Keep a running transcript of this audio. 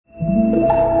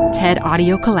TED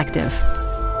Audio Collective.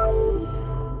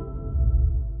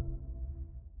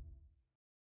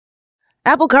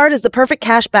 Apple Card is the perfect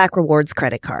cashback rewards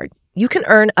credit card. You can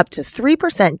earn up to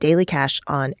 3% daily cash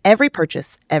on every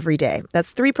purchase every day.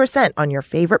 That's 3% on your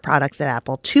favorite products at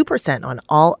Apple, 2% on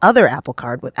all other Apple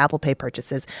Card with Apple Pay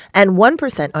purchases, and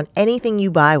 1% on anything you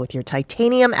buy with your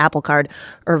titanium Apple Card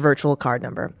or virtual card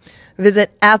number.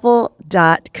 Visit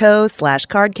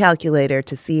apple.co/card calculator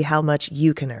to see how much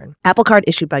you can earn. Apple Card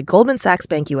issued by Goldman Sachs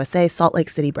Bank USA, Salt Lake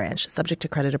City branch. Subject to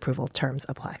credit approval. Terms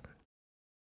apply.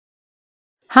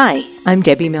 Hi, I'm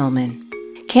Debbie Millman.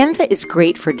 Canva is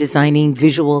great for designing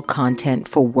visual content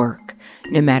for work,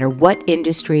 no matter what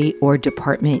industry or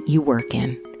department you work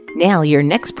in. Nail your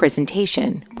next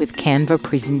presentation with Canva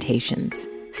Presentations.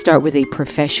 Start with a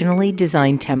professionally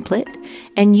designed template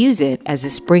and use it as a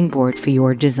springboard for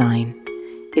your design.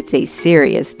 It's a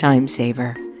serious time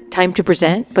saver. Time to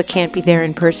present but can't be there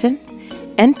in person?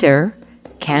 Enter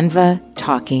Canva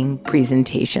Talking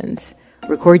Presentations.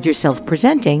 Record yourself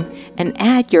presenting and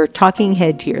add your talking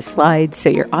head to your slides so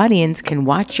your audience can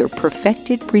watch your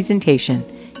perfected presentation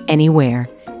anywhere,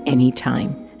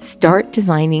 anytime. Start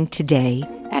designing today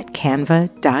at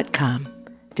canva.com.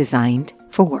 Designed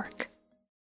for work.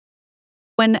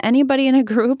 When anybody in a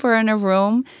group or in a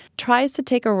room tries to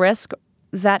take a risk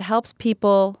that helps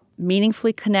people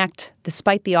meaningfully connect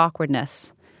despite the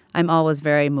awkwardness, I'm always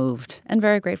very moved and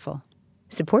very grateful.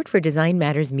 Support for Design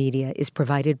Matters Media is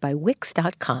provided by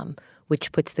Wix.com,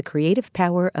 which puts the creative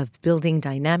power of building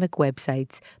dynamic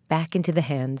websites back into the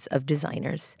hands of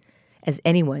designers. As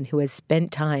anyone who has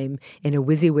spent time in a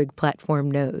WYSIWYG platform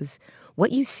knows,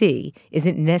 what you see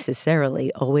isn't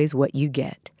necessarily always what you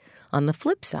get. On the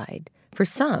flip side, for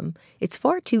some, it's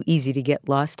far too easy to get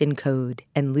lost in code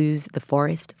and lose the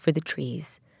forest for the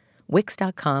trees.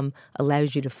 Wix.com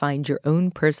allows you to find your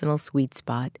own personal sweet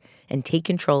spot and take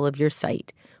control of your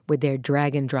site with their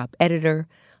drag-and-drop editor,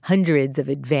 hundreds of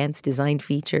advanced design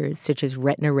features such as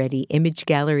Retina-ready image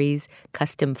galleries,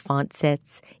 custom font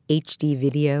sets, HD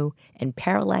video, and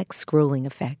parallax scrolling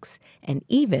effects, and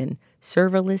even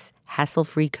serverless,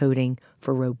 hassle-free coding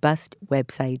for robust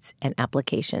websites and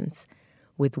applications.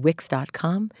 With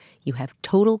Wix.com, you have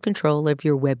total control of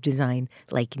your web design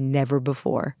like never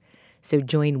before. So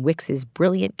join Wix's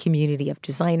brilliant community of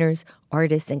designers,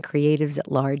 artists, and creatives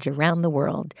at large around the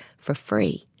world for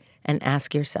free. And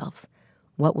ask yourself,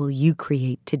 what will you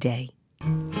create today?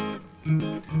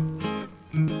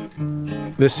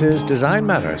 This is Design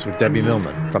Matters with Debbie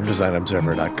Millman from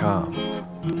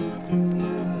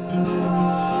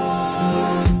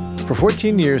DesignObserver.com. For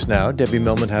 14 years now, Debbie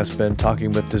Millman has been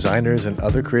talking with designers and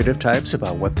other creative types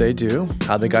about what they do,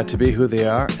 how they got to be who they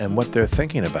are, and what they're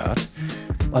thinking about.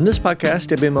 On this podcast,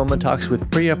 Debbie Millman talks with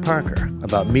Priya Parker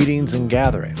about meetings and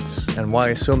gatherings and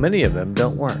why so many of them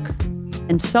don't work.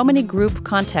 In so many group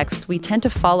contexts, we tend to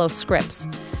follow scripts,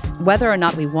 whether or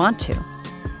not we want to.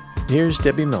 Here's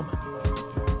Debbie Millman.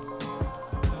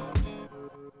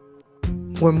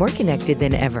 We're more connected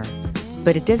than ever,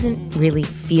 but it doesn't really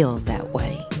feel that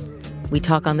way. We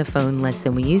talk on the phone less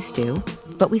than we used to,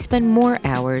 but we spend more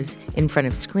hours in front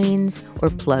of screens or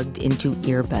plugged into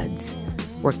earbuds.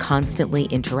 We're constantly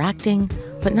interacting,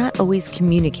 but not always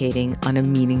communicating on a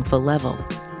meaningful level.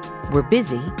 We're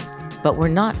busy, but we're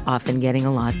not often getting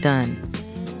a lot done.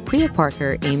 Priya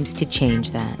Parker aims to change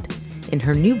that. In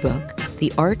her new book,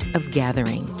 The Art of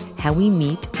Gathering, How We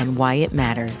Meet and Why It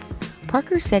Matters,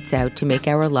 Parker sets out to make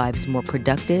our lives more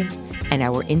productive and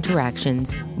our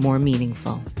interactions more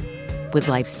meaningful. With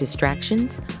life's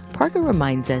distractions, Parker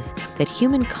reminds us that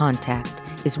human contact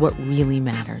is what really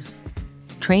matters.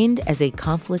 Trained as a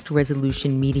conflict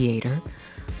resolution mediator,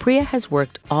 Priya has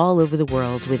worked all over the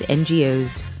world with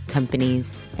NGOs,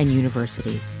 companies, and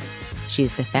universities. She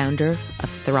is the founder of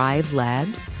Thrive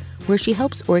Labs, where she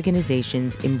helps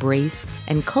organizations embrace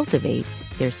and cultivate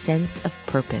their sense of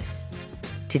purpose.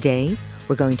 Today,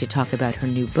 we're going to talk about her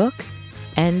new book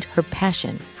and her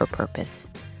passion for purpose.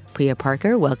 Priya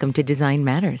Parker, welcome to Design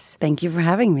Matters. Thank you for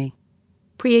having me.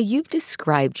 Priya, you've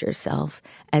described yourself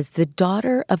as the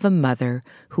daughter of a mother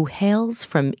who hails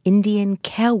from Indian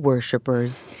cow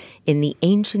worshippers in the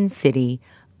ancient city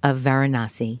of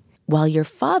Varanasi, while your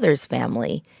father's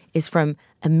family is from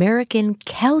American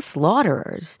cow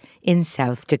slaughterers in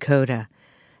South Dakota.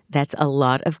 That's a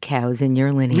lot of cows in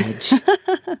your lineage.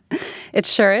 It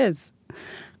sure is.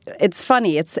 It's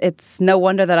funny. It's no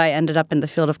wonder that I ended up in the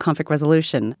field of conflict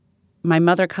resolution. My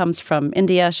mother comes from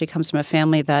India. She comes from a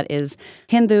family that is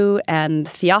Hindu and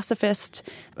theosophist,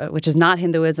 which is not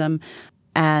Hinduism.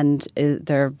 and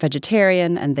they're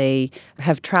vegetarian, and they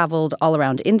have traveled all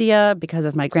around India because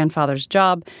of my grandfather's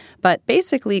job, but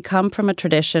basically come from a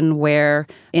tradition where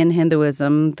in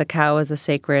Hinduism, the cow is a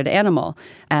sacred animal.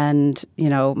 And,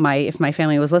 if my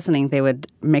family was listening, they would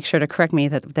make sure to correct me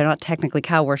that they're not technically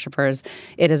cow worshippers.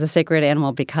 It is a sacred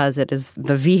animal because it is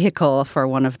the vehicle for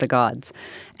one of the gods.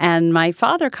 And my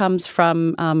father comes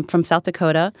from South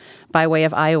Dakota by way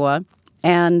of Iowa.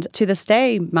 And to this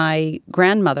day, my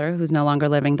grandmother, who's no longer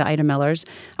living, the Ida Millers,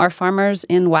 are farmers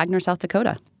in Wagner, South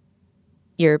Dakota.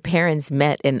 Your parents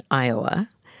met in Iowa.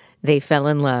 They fell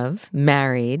in love,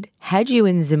 married, had you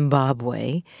in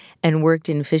Zimbabwe, and worked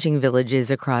in fishing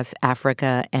villages across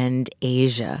Africa and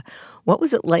Asia. What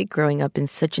was it like growing up in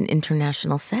such an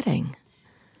international setting?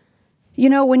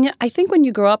 I think when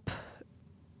you grow up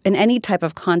in any type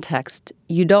of context,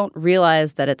 you don't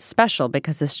realize that it's special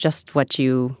because it's just what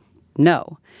you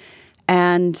know.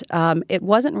 And it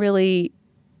wasn't really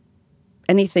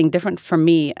anything different for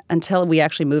me until we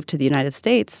actually moved to the United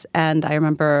States. And I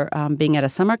remember being at a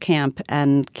summer camp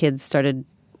and kids started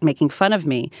making fun of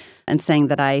me and saying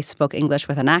that I spoke English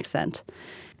with an accent.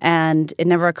 And it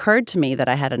never occurred to me that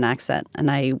I had an accent.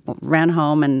 And I ran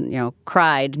home and,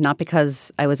 cried, not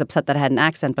because I was upset that I had an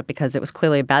accent, but because it was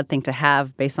clearly a bad thing to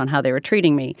have based on how they were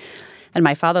treating me. And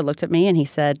my father looked at me and he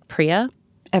said, "Priya,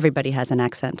 everybody has an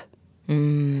accent."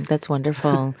 That's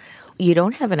wonderful. You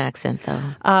don't have an accent, though.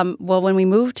 Well, when we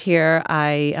moved here,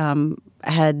 I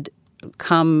had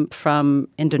come from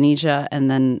Indonesia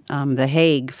and then The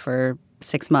Hague for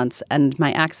 6 months. And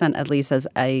my accent, at least as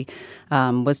I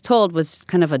was told, was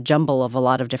kind of a jumble of a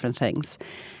lot of different things.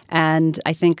 And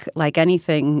I think like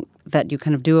anything that you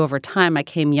kind of do over time, I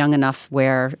came young enough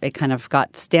where it kind of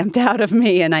got stamped out of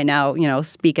me, and I now,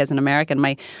 speak as an American.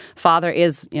 My father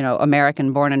is,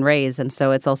 American born and raised, and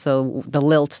so it's also the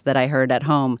lilt that I heard at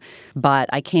home. But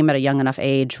I came at a young enough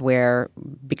age where,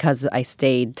 because I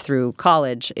stayed through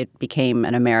college, it became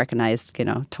an Americanized,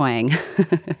 twang.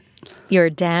 Your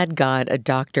dad got a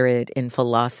doctorate in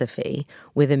philosophy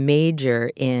with a major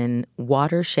in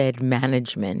watershed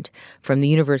management from the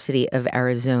University of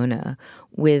Arizona,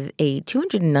 with a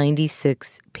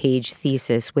 296-page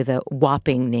thesis with a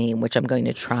whopping name, which I'm going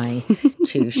to try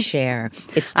to share.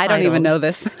 I don't even know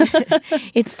this.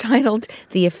 It's titled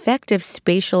 "The Effect of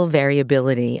Spatial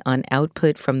Variability on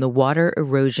Output from the Water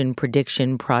Erosion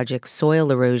Prediction Project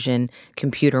Soil Erosion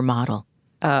Computer Model."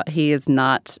 He is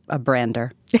not a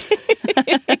brander.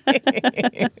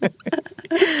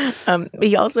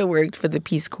 He also worked for the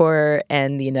Peace Corps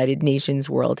and the United Nations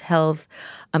World Health.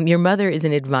 Your mother is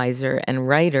an advisor and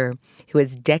writer who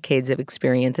has decades of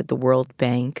experience at the World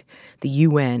Bank, the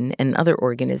UN, and other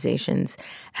organizations.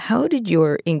 How did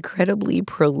your incredibly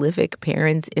prolific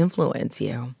parents influence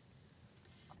you?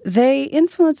 They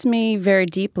influenced me very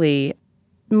deeply.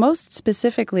 Most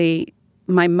specifically,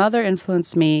 my mother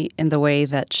influenced me in the way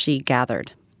that she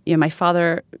gathered. My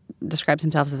father describes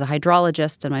himself as a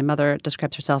hydrologist, and my mother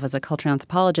describes herself as a cultural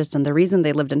anthropologist. And the reason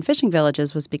they lived in fishing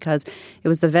villages was because it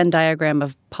was the Venn diagram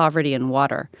of poverty and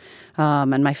water.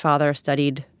 And my father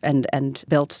studied and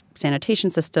built sanitation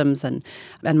systems. And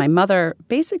my mother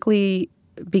basically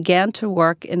began to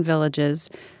work in villages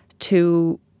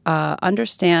to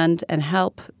understand and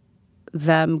help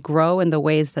them grow in the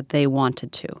ways that they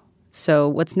wanted to. So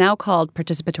what's now called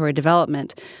participatory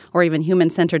development, or even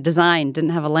human-centered design, didn't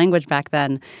have a language back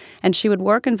then. And she would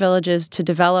work in villages to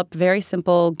develop very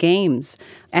simple games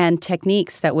and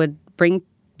techniques that would bring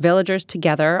villagers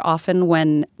together, often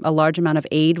when a large amount of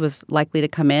aid was likely to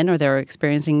come in or they were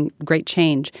experiencing great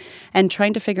change, and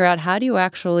trying to figure out how do you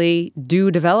actually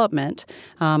do development,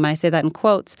 I say that in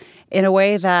quotes, in a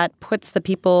way that puts the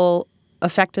people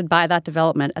affected by that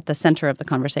development at the center of the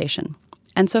conversation.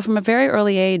 And so from a very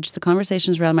early age, the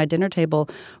conversations around my dinner table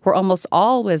were almost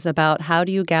always about how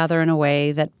do you gather in a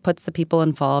way that puts the people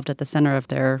involved at the center of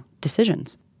their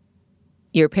decisions.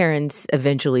 Your parents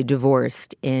eventually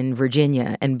divorced in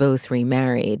Virginia and both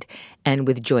remarried. And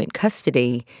with joint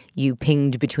custody, you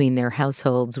pinged between their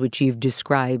households, which you've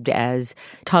described as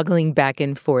toggling back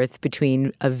and forth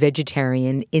between a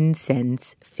vegetarian,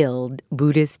 incense-filled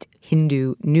Buddhist,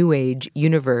 Hindu, New Age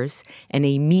universe and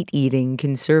a meat-eating,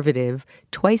 conservative,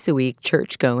 twice-a-week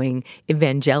church-going,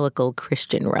 evangelical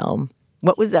Christian realm.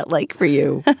 What was that like for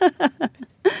you?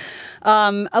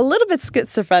 A little bit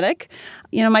schizophrenic.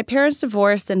 My parents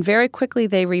divorced and very quickly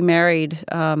they remarried.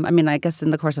 I guess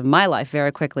in the course of my life,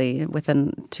 very quickly,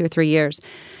 within 2 or 3 years.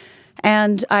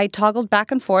 And I toggled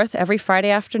back and forth. Every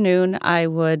Friday afternoon, I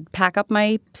would pack up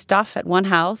my stuff at one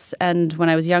house. And when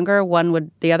I was younger,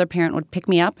 the other parent would pick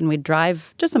me up and we'd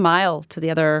drive just a mile to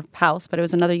the other house, but it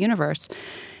was another universe.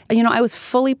 I was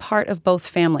fully part of both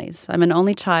families. I'm an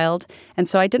only child, and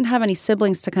so I didn't have any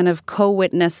siblings to kind of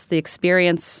co-witness the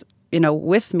experience,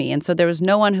 with me. And so there was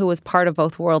no one who was part of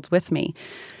both worlds with me.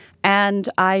 And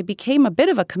I became a bit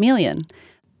of a chameleon.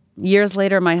 Years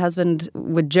later, my husband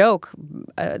would joke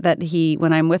that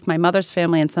when I'm with my mother's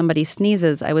family and somebody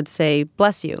sneezes, I would say,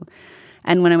 "Bless you."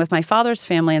 And when I'm with my father's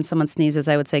family and someone sneezes,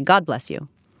 I would say, "God bless you."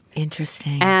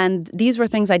 Interesting. And these were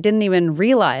things I didn't even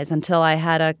realize until I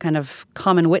had a kind of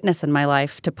common witness in my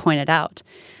life to point it out.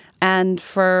 And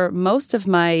for most of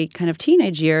my kind of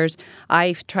teenage years,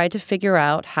 I tried to figure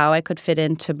out how I could fit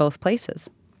into both places.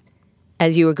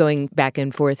 As you were going back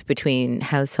and forth between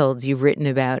households, you've written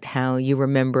about how you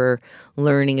remember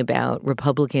learning about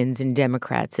Republicans and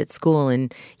Democrats at school,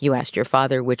 and you asked your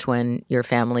father which one your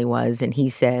family was, and he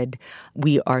said,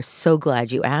 "We are so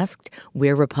glad you asked.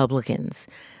 We're Republicans.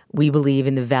 We believe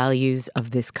in the values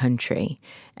of this country."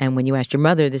 And when you asked your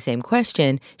mother the same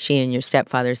question, she and your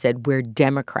stepfather said, "We're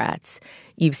Democrats."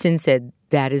 You've since said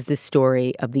that is the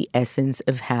story of the essence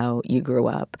of how you grew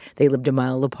up. They lived a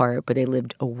mile apart, but they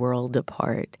lived a world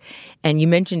apart. And you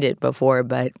mentioned it before,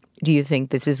 but do you think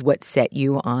this is what set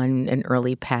you on an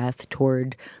early path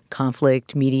toward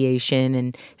conflict, mediation,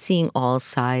 and seeing all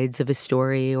sides of a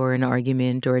story or an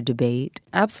argument or a debate?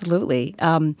 Absolutely.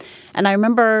 And I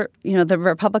remember, the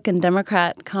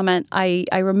Republican-Democrat comment, I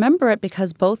remember it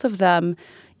because both of them,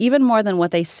 even more than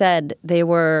what they said, they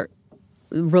were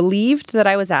relieved that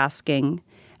I was asking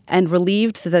and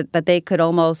relieved that they could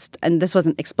almost, and this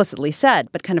wasn't explicitly said,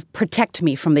 but kind of protect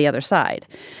me from the other side.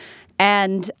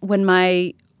 And when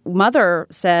my mother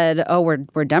said, "Oh,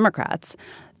 we're Democrats,"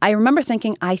 I remember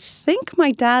thinking, I think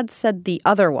my dad said the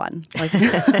other one.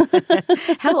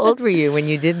 How old were you when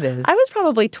you did this? I was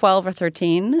probably 12 or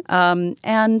 13.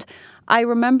 And I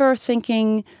remember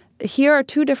thinking, here are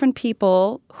two different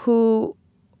people who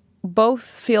both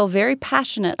feel very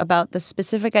passionate about the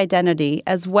specific identity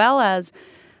as well as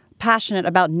passionate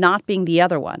about not being the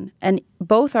other one. And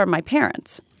both are my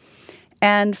parents.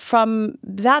 And from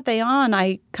that day on,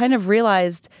 I kind of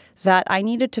realized that I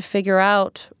needed to figure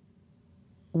out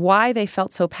why they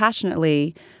felt so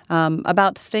passionately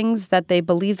about things that they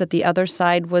believed that the other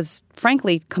side was,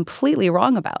 frankly, completely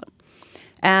wrong about.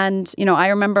 And, I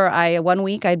remember one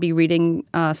week I'd be reading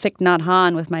Thich Nhat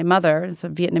Hanh with my mother. It's a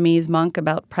Vietnamese monk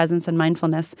about presence and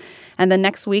mindfulness. And the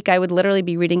next week I would literally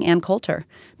be reading Ann Coulter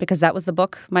because that was the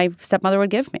book my stepmother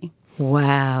would give me.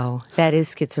 Wow, that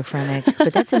is schizophrenic.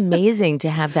 But that's amazing to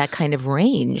have that kind of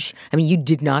range. I mean, you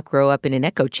did not grow up in an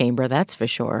echo chamber, that's for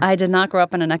sure. I did not grow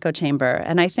up in an echo chamber.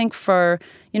 And I think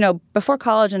before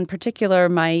college in particular,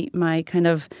 my kind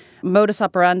of modus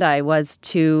operandi was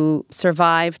to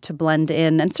survive, to blend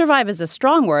in. And survive is a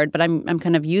strong word, but I'm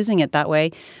kind of using it that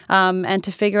way. And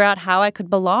to figure out how I could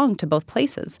belong to both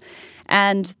places.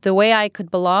 And the way I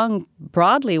could belong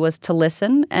broadly was to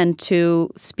listen and to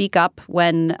speak up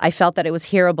when I felt that it was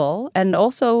hearable, and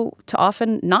also to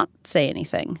often not say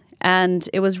anything. And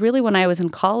it was really when I was in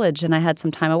college and I had some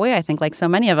time away, I think, like so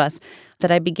many of us,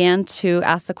 that I began to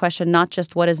ask the question, not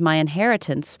just what is my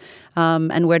inheritance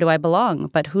and where do I belong,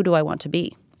 but who do I want to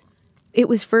be? It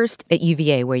was first at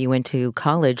UVA, where you went to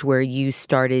college, where you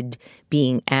started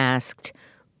being asked,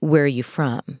 where are you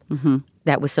from? Mm-hmm.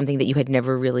 That was something that you had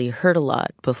never really heard a lot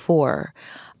before.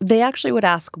 They actually would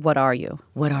ask, what are you?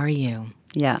 What are you?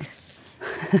 Yeah.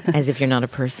 As if you're not a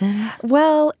person?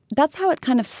 Well, that's how it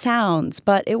kind of sounds.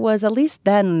 But it was, at least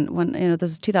then, when,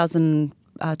 this is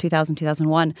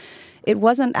 2001, it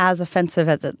wasn't as offensive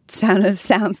as it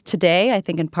sounds today, I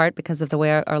think in part because of the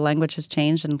way our language has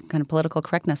changed and kind of political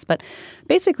correctness. But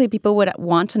basically, people would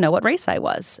want to know what race I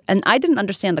was. And I didn't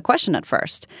understand the question at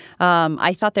first.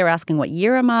 I thought they were asking, what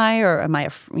year am I? Or am I,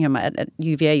 at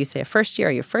UVA, you say a first year,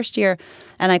 are you a first year?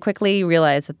 And I quickly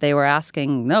realized that they were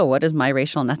asking, no, what is my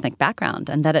racial and ethnic background?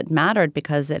 And that it mattered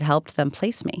because it helped them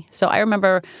place me. So I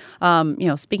remember,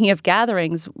 speaking of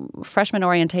gatherings, freshman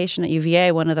orientation at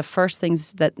UVA, one of the first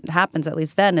things that happens, at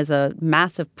least then, is a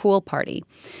massive pool party.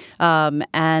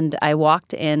 And I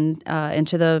walked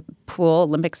into the pool,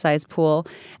 Olympic-sized pool,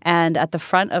 and at the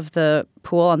front of the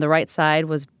pool on the right side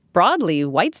was broadly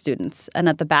white students, and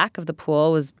at the back of the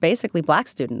pool was basically black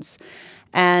students.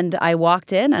 And I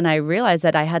walked in and I realized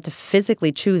that I had to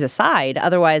physically choose a side,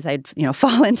 otherwise I'd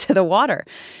fall into the water.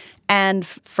 And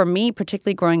for me,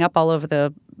 particularly growing up all over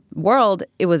the world,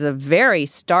 it was a very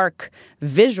stark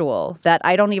visual that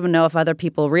I don't even know if other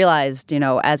people realized,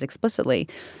 as explicitly.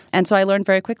 And so I learned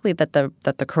very quickly that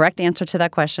the correct answer to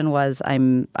that question was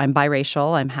I'm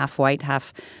biracial, I'm half white,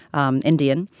 half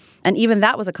Indian. And even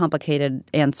that was a complicated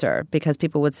answer because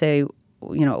people would say,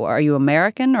 are you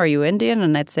American or are you Indian?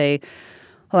 And I'd say,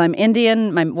 Well, I'm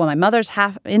Indian. My mother's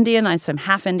half Indian, so I'm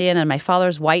half Indian, and my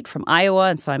father's white from Iowa,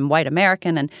 and so I'm white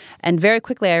American. And very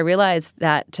quickly I realized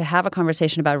that to have a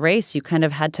conversation about race, you kind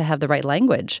of had to have the right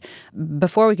language.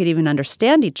 Before we could even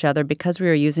understand each other, because we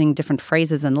were using different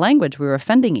phrases and language, we were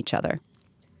offending each other.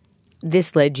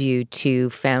 This led you to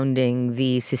founding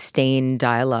the Sustained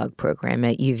Dialogue program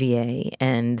at UVA,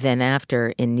 and then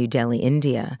after in New Delhi,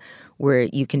 India, where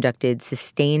you conducted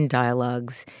sustained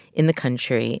dialogues in the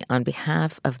country on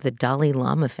behalf of the Dalai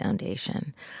Lama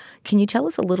Foundation. Can you tell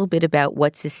us a little bit about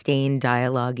what Sustained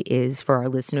Dialogue is for our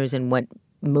listeners and what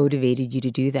motivated you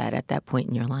to do that at that point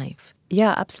in your life?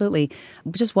 Yeah, absolutely.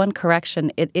 Just one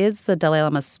correction. It is the Dalai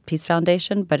Lama's Peace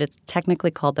Foundation, but it's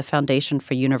technically called the Foundation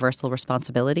for Universal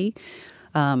Responsibility.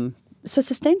 So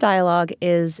Sustained Dialogue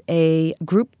is a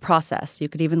group process. You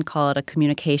could even call it a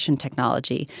communication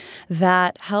technology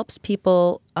that helps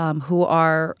people who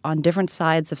are on different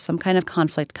sides of some kind of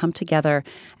conflict come together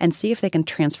and see if they can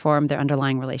transform their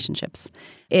underlying relationships.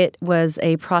 It was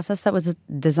a process that was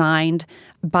designed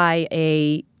by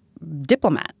a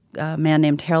diplomat, a man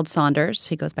named Harold Saunders.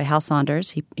 He goes by Hal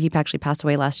Saunders. He actually passed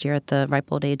away last year at the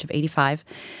ripe old age of 85.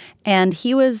 And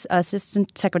he was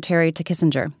Assistant Secretary to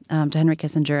Kissinger, to Henry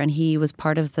Kissinger, and he was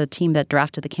part of the team that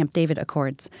drafted the Camp David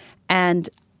Accords. And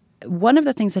one of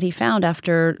the things that he found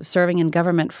after serving in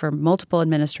government for multiple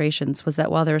administrations was that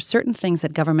while there are certain things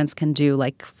that governments can do,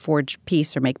 like forge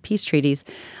peace or make peace treaties,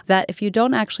 that if you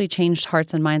don't actually change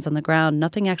hearts and minds on the ground,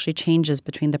 nothing actually changes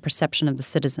between the perception of the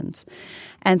citizens.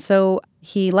 And so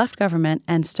he left government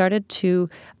and started to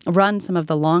run some of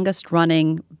the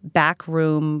longest-running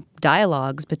backroom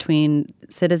dialogues between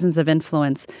citizens of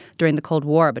influence during the Cold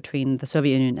War between the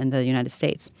Soviet Union and the United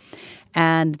States.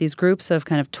 And these groups of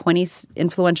kind of 20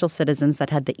 influential citizens that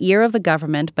had the ear of the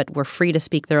government but were free to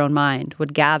speak their own mind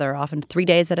would gather often 3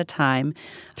 days at a time,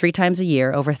 3 times a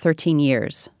year, over 13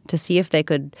 years to see if they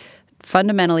could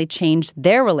fundamentally change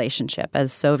their relationship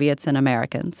as Soviets and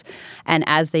Americans. And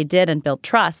as they did and built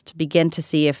trust, begin to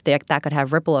see if that could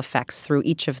have ripple effects through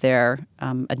each of their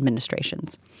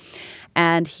administrations.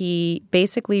 And he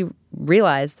basically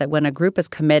realized that when a group is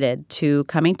committed to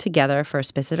coming together for a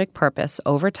specific purpose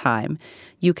over time,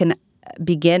 you can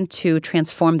begin to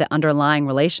transform the underlying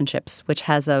relationships, which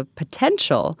has a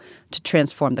potential to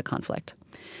transform the conflict.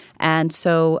 And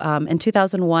so in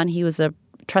 2001, he was a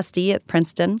trustee at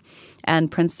Princeton, and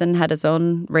Princeton had its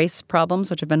own race problems,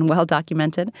 which have been well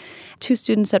documented. 2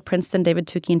 students at Princeton, David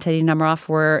Tukey and Teddy Nemiroff,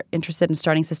 were interested in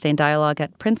starting Sustained Dialogue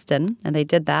at Princeton, and they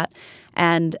did that.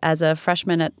 And as a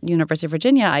freshman at University of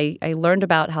Virginia, I learned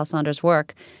about Hal Saunders'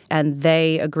 work, and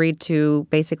they agreed to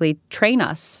basically train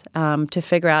us to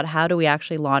figure out how do we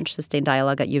actually launch Sustained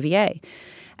Dialogue at UVA.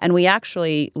 And we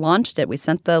actually launched it. We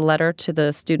sent the letter to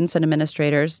the students and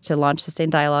administrators to launch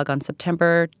Sustained Dialogue on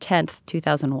September 10th,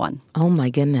 2001. Oh, my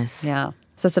goodness. Yeah.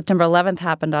 So September 11th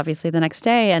happened, obviously, the next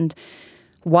day. And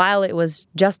while it was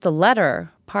just a letter,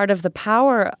 part of the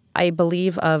power, I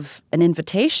believe, of an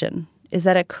invitation is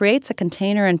that it creates a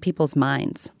container in people's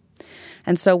minds.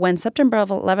 And so when September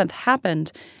 11th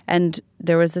happened and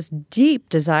there was this deep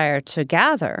desire to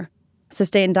gather,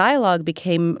 Sustained Dialogue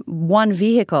became one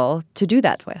vehicle to do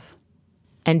that with.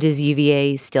 And does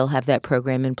UVA still have that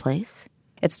program in place?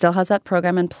 It still has that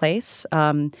program in place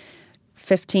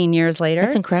 15 years later.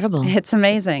 That's incredible. It's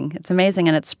amazing. It's amazing.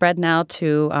 And it's spread now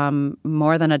to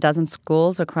more than a dozen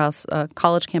schools across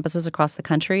college campuses across the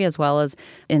country, as well as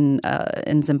in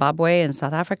Zimbabwe and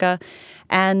South Africa.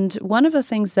 And one of the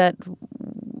things that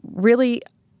really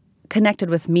connected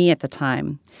with me at the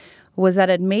time was that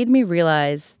it made me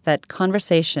realize that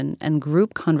conversation and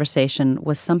group conversation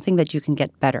was something that you can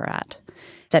get better at.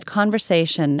 That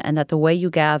conversation and that the way you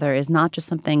gather is not just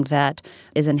something that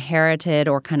is inherited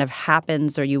or kind of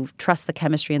happens or you trust the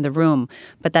chemistry in the room,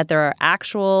 but that there are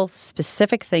actual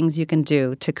specific things you can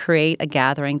do to create a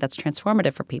gathering that's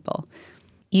transformative for people.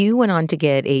 You went on to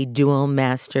get a dual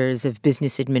Master's of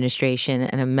Business Administration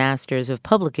and a Master's of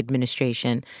Public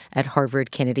Administration at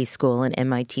Harvard Kennedy School and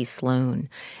MIT Sloan.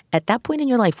 At that point in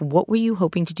your life, what were you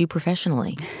hoping to do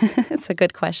professionally? It's a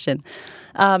good question.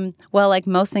 Well, like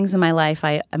most things in my life,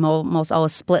 I'm almost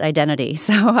always split identity.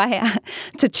 So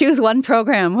to choose one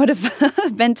program would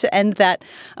have been to end that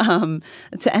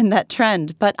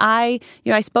trend. But I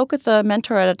spoke with a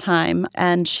mentor at a time,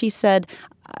 and she said,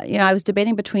 I was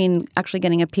debating between actually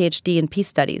getting a PhD in peace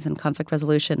studies and conflict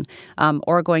resolution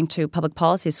or going to public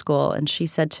policy school. And she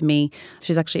said to me,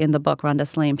 she's actually in the book, Rhonda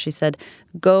Saleem, she said,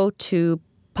 go to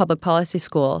public policy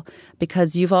school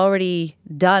because you've already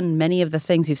done many of the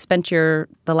things. You've spent the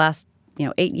last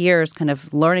 8 years kind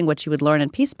of learning what you would learn in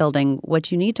peace building,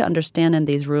 what you need to understand in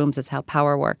these rooms is how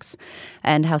power works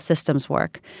and how systems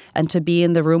work, and to be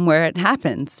in the room where it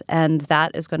happens. And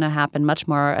that is going to happen much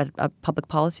more at a public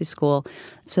policy school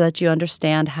so that you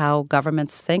understand how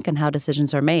governments think and how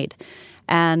decisions are made.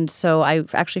 And so I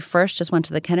actually first just went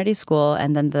to the Kennedy School,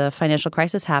 and then the financial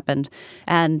crisis happened.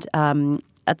 And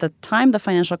at the time the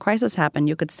financial crisis happened,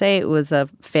 you could say it was a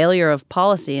failure of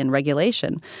policy and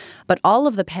regulation. But all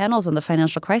of the panels on the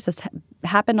financial crisis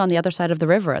happened on the other side of the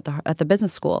river at the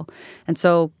business school. And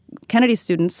so Kennedy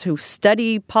students who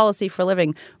study policy for a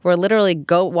living were literally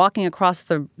walking across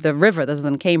the river, this is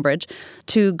in Cambridge,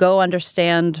 to go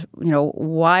understand,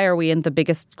 why are we in the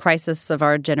biggest crisis of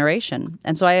our generation?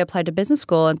 And so I applied to business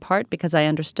school in part because I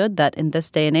understood that in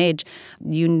this day and age,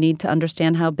 you need to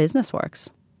understand how business works.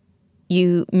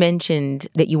 You mentioned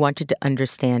that you wanted to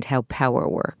understand how power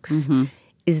works. Mm-hmm.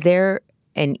 Is there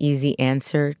an easy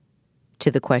answer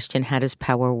to the question, how does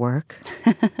power work?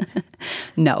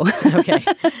 No. Okay.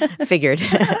 Figured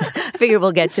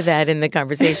we'll get to that in the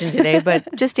conversation today. But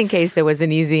just in case there was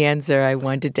an easy answer, I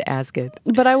wanted to ask it.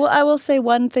 But I will say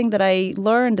one thing that I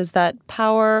learned is that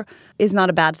power is not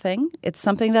a bad thing. It's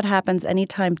something that happens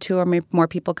anytime two or more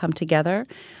people come together.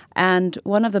 And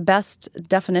one of the best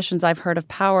definitions I've heard of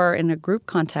power in a group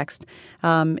context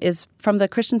is from the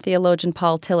Christian theologian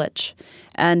Paul Tillich.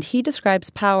 And he describes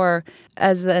power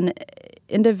as an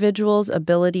individual's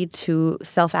ability to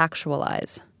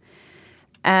self-actualize.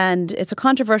 And it's a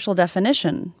controversial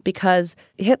definition because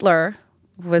Hitler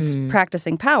was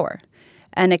practicing power,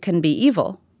 and it can be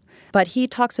evil. But he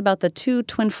talks about the two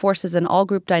twin forces in all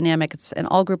group dynamics and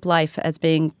all group life as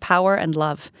being power and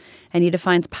love. And he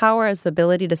defines power as the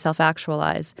ability to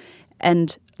self-actualize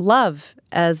and love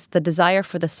as the desire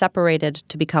for the separated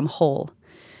to become whole.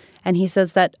 And he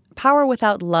says that power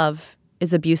without love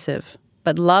is abusive,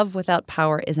 but love without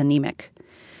power is anemic.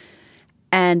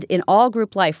 And in all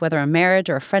group life, whether a marriage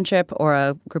or a friendship or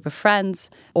a group of friends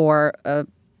or a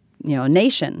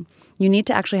nation, you need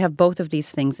to actually have both of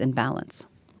these things in balance.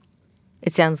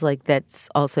 It sounds like that's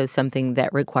also something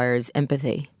that requires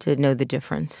empathy to know the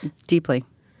difference. Deeply.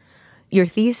 Your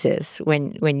thesis,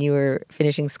 when you were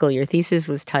finishing school, your thesis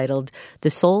was titled The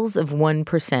Souls of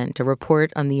 1%, a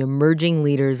report on the emerging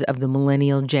leaders of the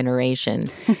millennial generation,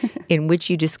 in which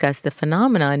you discuss the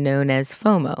phenomenon known as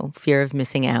FOMO, fear of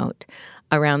missing out.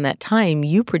 Around that time,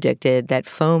 you predicted that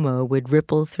FOMO would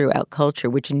ripple throughout culture,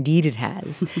 which indeed it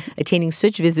has, attaining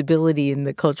such visibility in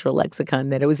the cultural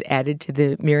lexicon that it was added to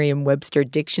the Merriam-Webster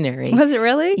dictionary. Was it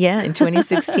really? Yeah, in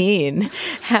 2016.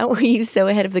 How were you so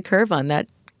ahead of the curve on that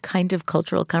kind of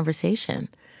cultural conversation?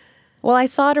 Well, I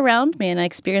saw it around me and I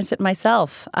experienced it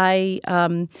myself.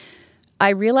 I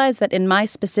realized that in my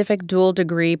specific dual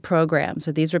degree program,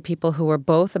 so these were people who were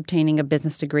both obtaining a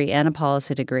business degree and a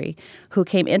policy degree, who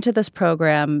came into this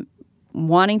program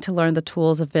wanting to learn the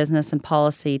tools of business and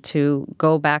policy to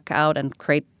go back out and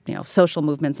create social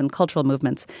movements and cultural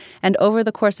movements. And over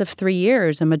the course of 3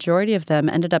 years, a majority of them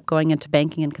ended up going into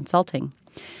banking and consulting.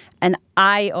 And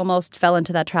I almost fell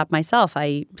into that trap myself.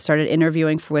 I started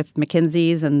interviewing with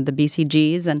McKinsey's and the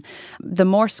BCG's. And the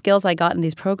more skills I got in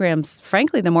these programs,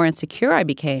 frankly, the more insecure I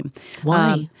became.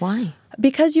 Why? Why?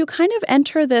 Because you kind of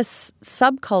enter this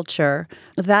subculture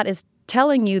that is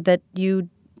telling you that you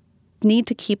need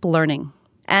to keep learning.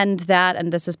 And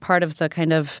this is part of the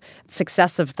kind of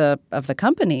success of the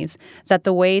companies, that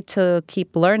the way to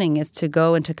keep learning is to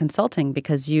go into consulting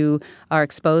because you are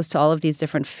exposed to all of these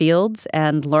different fields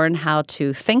and learn how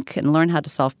to think and learn how to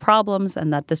solve problems,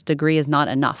 and that this degree is not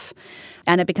enough.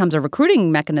 And it becomes a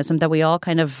recruiting mechanism that we all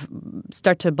kind of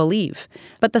start to believe.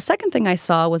 But the second thing I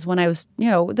saw was when I was,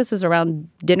 this is around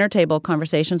dinner table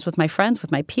conversations with my friends,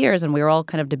 with my peers, and we were all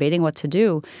kind of debating what to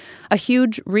do. A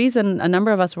huge reason a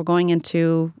number of us were going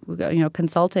into,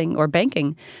 consulting or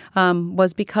banking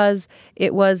was because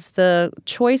it was the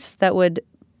choice that would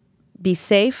be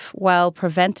safe while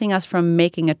preventing us from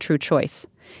making a true choice.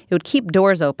 It would keep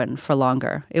doors open for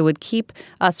longer. It would keep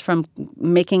us from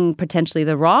making potentially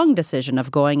the wrong decision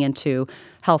of going into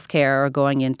healthcare or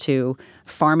going into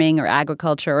farming or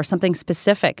agriculture or something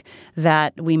specific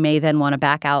that we may then want to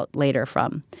back out later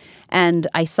from. And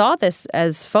I saw this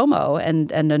as FOMO,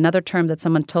 and another term that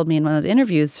someone told me in one of the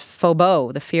interviews,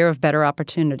 FOBO, the fear of better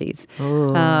opportunities,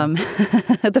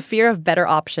 the fear of better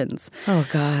options. Oh,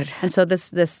 God. And so this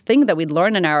thing that we'd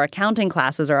learn in our accounting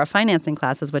classes or our financing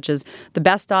classes, which is the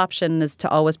best option is to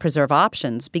always preserve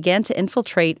options, began to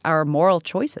infiltrate our moral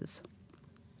choices.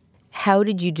 How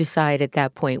did you decide at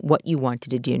that point what you wanted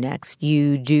to do next?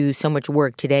 You do so much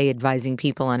work today advising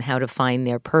people on how to find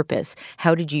their purpose.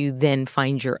 How did you then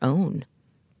find your own?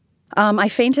 I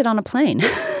fainted on a plane.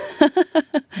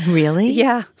 Really?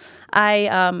 Yeah.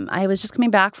 I was just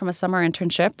coming back from a summer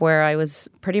internship where I was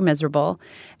pretty miserable,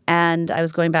 and I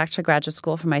was going back to graduate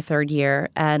school for my third year,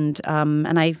 and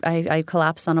I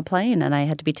collapsed on a plane, and I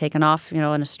had to be taken off, in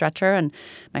a stretcher, and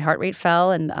my heart rate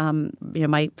fell, and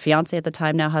my fiance at the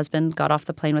time, now husband, got off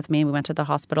the plane with me, and we went to the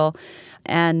hospital,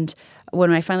 and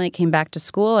when I finally came back to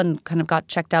school and kind of got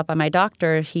checked out by my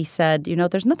doctor, he said,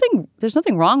 there's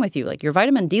nothing wrong with you. Like, your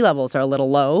vitamin D levels are a little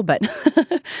low, but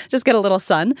just get a little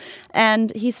sun.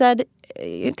 And he said,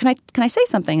 can I say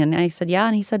something? And I said, yeah.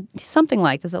 And he said something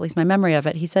like this, at least my memory of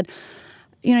it. He said,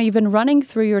 you've been running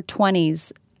through your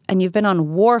 20s and you've been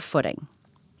on war footing,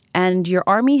 and your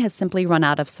army has simply run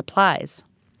out of supplies.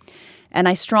 And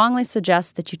I strongly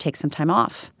suggest that you take some time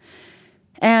off.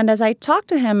 And as I talked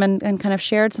to him and kind of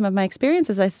shared some of my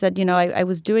experiences, I said, I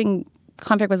was doing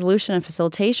conflict resolution and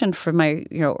facilitation for my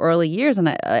early years and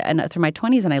through my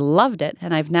 20s, and I loved it.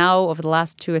 And I've now, over the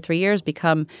last 2 or 3 years,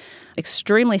 become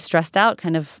extremely stressed out,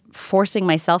 kind of forcing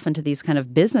myself into these kind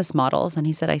of business models. And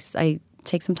he said, I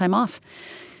take some time off.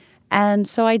 And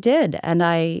so I did. And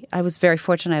I was very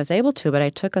fortunate I was able to, but I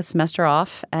took a semester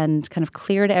off and kind of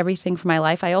cleared everything from my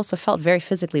life. I also felt very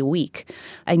physically weak.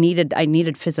 I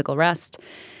needed physical rest.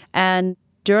 And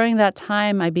during that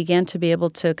time, I began to be able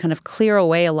to kind of clear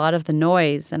away a lot of the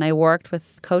noise. And I worked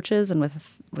with coaches and with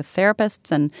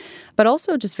therapists, but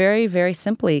also just very, very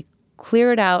simply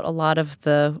cleared out a lot of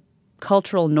the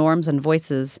cultural norms and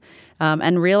voices,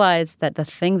 and realized that the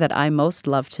thing that I most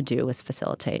love to do is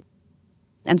facilitate.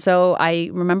 And so I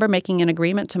remember making an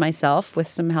agreement to myself, with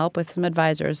some help with some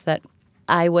advisors, that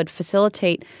I would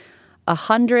facilitate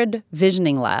 100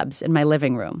 visioning labs in my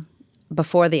living room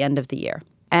before the end of the year.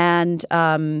 And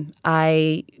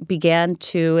I began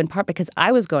to, in part because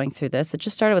I was going through this, it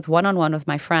just started with one-on-one with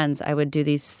my friends. I would do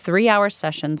these 3-hour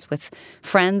sessions with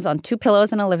friends on 2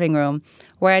 pillows in a living room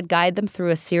where I'd guide them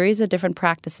through a series of different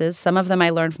practices. Some of them I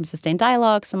learned from sustained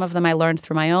dialogue. Some of them I learned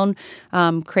through my own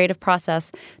creative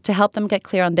process to help them get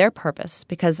clear on their purpose,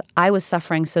 because I was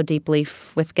suffering so deeply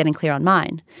with getting clear on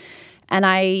mine. And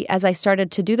as I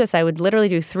started to do this, I would literally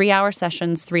do 3-hour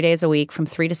sessions 3 days a week from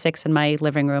 3 to 6 in my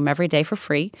living room every day for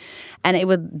free. And it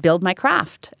would build my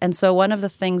craft. And so one of the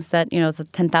things that, the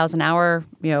 10,000 hour,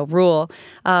 rule,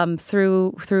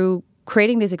 through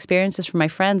creating these experiences for my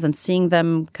friends and seeing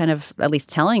them kind of at least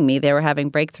telling me they were having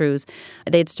breakthroughs,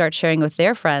 they'd start sharing with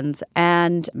their friends.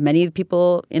 And many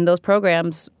people in those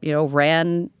programs,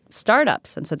 ran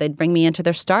startups. And so they'd bring me into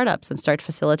their startups and start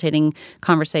facilitating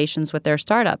conversations with their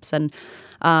startups. And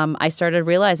I started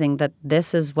realizing that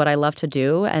this is what I love to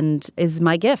do and is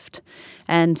my gift.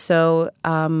 And so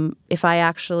if I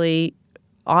actually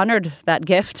honored that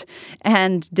gift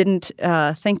and didn't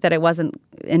think that it wasn't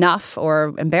enough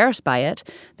or embarrassed by it,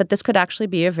 that this could actually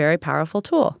be a very powerful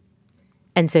tool.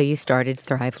 And so you started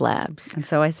Thrive Labs. And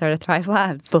so I started Thrive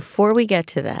Labs. Before we get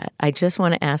to that, I just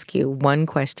want to ask you one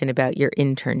question about your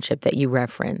internship that you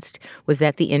referenced. Was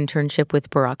that the internship with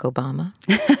Barack Obama?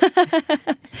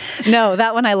 No,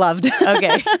 that one I loved.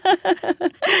 Okay.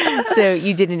 So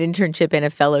you did an internship and a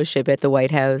fellowship at the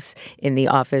White House in the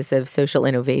Office of Social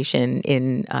Innovation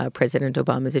in President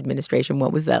Obama's administration.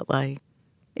 What was that like?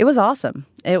 It was awesome.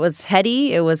 It was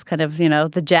heady. It was kind of,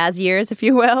 the jazz years, if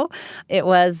you will. It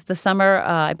was the summer,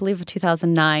 I believe, of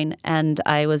 2009, and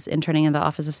I was interning in the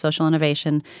Office of Social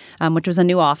Innovation, which was a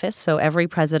new office. So every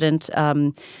president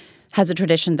has a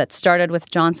tradition that started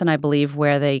with Johnson, I believe,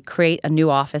 where they create a new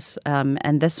office.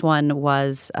 And this one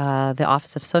was the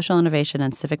Office of Social Innovation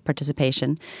and Civic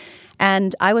Participation.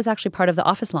 And I was actually part of the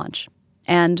office launch.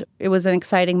 And it was an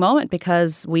exciting moment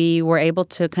because we were able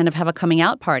to kind of have a coming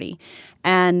out party.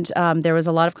 And there was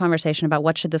a lot of conversation about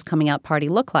what should this coming out party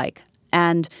look like.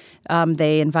 And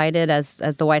they invited, as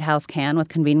the White House can, with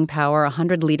convening power,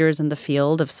 100 leaders in the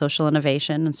field of social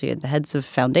innovation. And so you had the heads of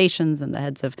foundations and the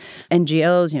heads of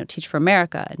NGOs, Teach for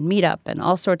America and Meetup and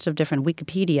all sorts of different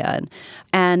Wikipedia.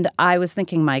 And I was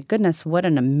thinking, my goodness, what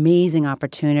an amazing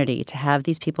opportunity to have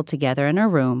these people together in a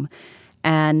room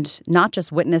and not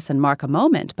just witness and mark a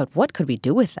moment, but what could we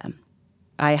do with them?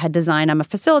 I'm a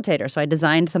facilitator, so I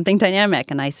designed something dynamic,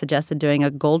 and I suggested doing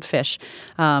a goldfish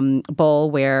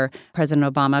bowl where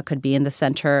President Obama could be in the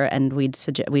center, and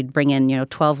we'd bring in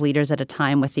 12 leaders at a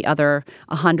time with the other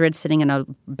 100 sitting in a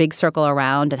big circle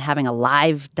around and having a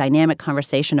live dynamic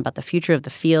conversation about the future of the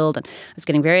field. And I was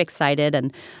getting very excited,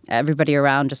 and everybody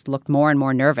around just looked more and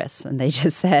more nervous, and they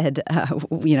just said,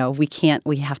 we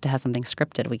have to have something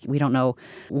scripted. We don't know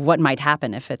what might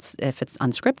happen if it's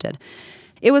unscripted.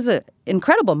 It was an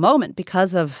incredible moment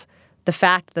because of the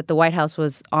fact that the White House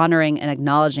was honoring and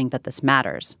acknowledging that this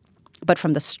matters. But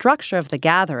from the structure of the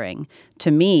gathering,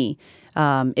 to me,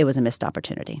 it was a missed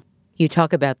opportunity. You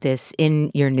talk about this in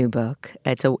your new book.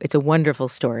 It's a wonderful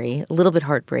story, a little bit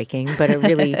heartbreaking, but a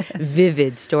really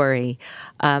vivid story.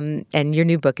 And your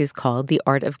new book is called The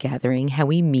Art of Gathering, How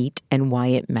We Meet and Why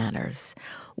It Matters.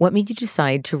 What made you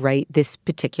decide to write this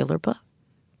particular book?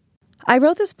 I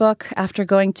wrote this book after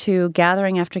going to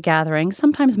gathering after gathering,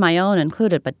 sometimes my own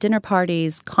included, but dinner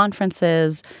parties,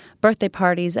 conferences, birthday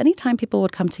parties, anytime people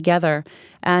would come together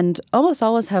and almost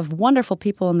always have wonderful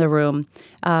people in the room,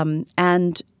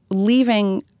 and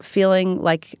leaving feeling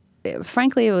like,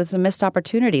 frankly, it was a missed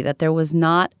opportunity, that there was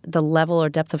not the level or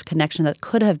depth of connection that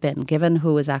could have been given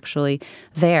who was actually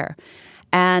there.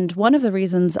 And one of the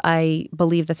reasons I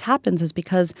believe this happens is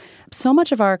because so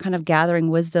much of our kind of gathering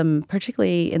wisdom,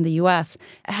 particularly in the U.S.,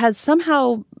 has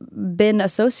somehow been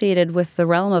associated with the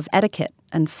realm of etiquette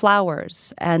and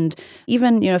flowers. And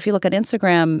even, if you look at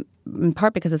Instagram, in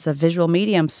part because it's a visual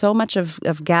medium, so much of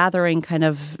gathering kind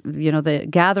of, the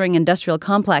gathering industrial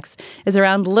complex is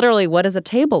around literally what does a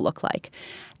table look like.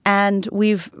 And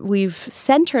we've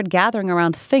centered gathering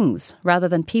around things rather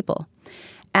than people.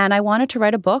 And I wanted to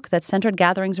write a book that centered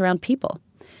gatherings around people.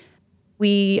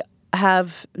 We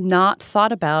have not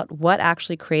thought about what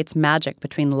actually creates magic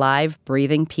between live,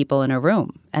 breathing people in a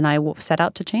room. And I set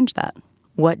out to change that.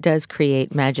 What does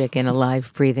create magic in a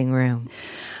live, breathing room?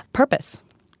 Purpose.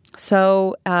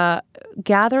 So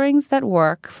gatherings that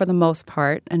work, for the most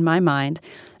part, in my mind,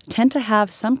 tend to have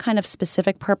some kind of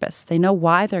specific purpose. They know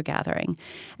why they're gathering.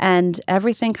 And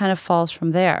everything kind of falls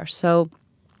from there. So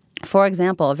for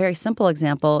example, a very simple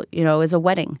example, is a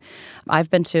wedding.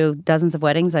 I've been to dozens of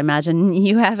weddings. I imagine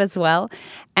you have as well.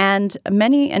 And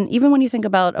even when you think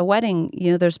about a wedding,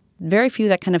 there's very few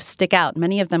that kind of stick out.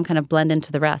 Many of them kind of blend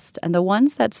into the rest. And the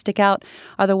ones that stick out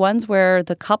are the ones where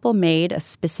the couple made a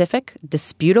specific,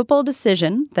 disputable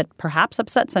decision that perhaps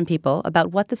upset some people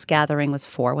about what this gathering was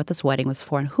for, what this wedding was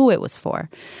for, and who it was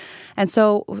for. And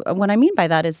so what I mean by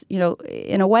that is,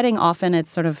 in a wedding, often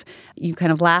it's sort of, you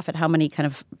kind of laugh at how many kind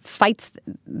of fights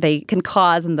they can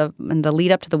cause in the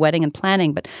lead up to the wedding and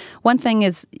planning. But one thing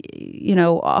is,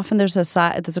 often there's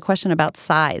a question about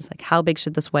size, like how big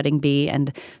should this wedding be,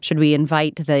 and should we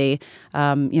invite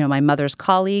my mother's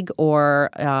colleague or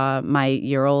my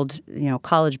year-old,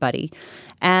 college buddy,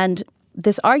 and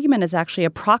this argument is actually a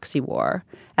proxy war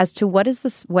as to what is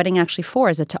this wedding actually for?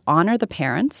 Is it to honor the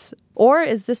parents? Or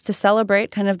is this to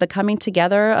celebrate kind of the coming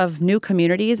together of new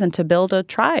communities and to build a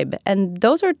tribe? And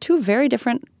those are two very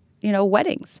different,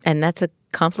 weddings. And that's a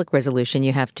conflict resolution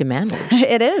you have to manage.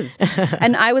 It is.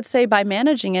 And I would say by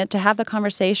managing it, to have the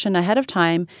conversation ahead of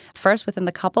time, first within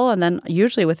the couple and then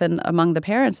usually among the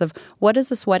parents of what is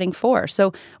this wedding for?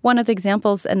 So one of the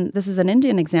examples, and this is an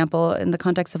Indian example in the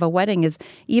context of a wedding, is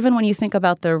even when you think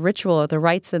about the ritual or the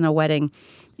rites in a wedding,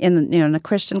 in a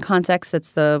Christian context,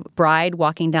 it's the bride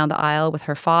walking down the aisle with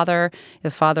her father.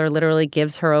 The father literally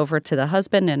gives her over to the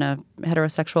husband in a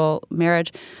heterosexual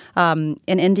marriage. In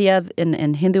India,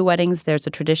 in Hindu weddings, there's a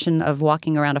tradition of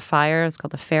walking around a fire. It's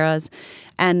called the Fairas.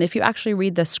 And if you actually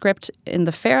read the script in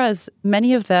the Fairas,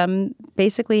 many of them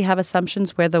basically have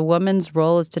assumptions where the woman's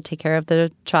role is to take care of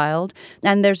the child.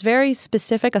 And there's very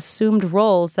specific assumed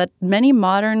roles that many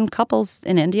modern couples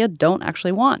in India don't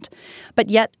actually want.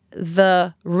 But yet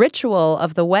the ritual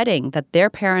of the wedding that their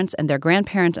parents and their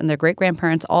grandparents and their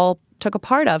great-grandparents all took a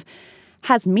part of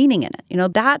has meaning in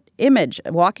it. That image,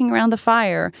 walking around the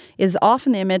fire, is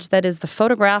often the image that is the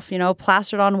photograph,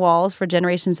 plastered on walls for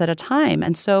generations at a time.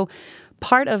 And so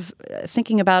part of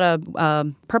thinking about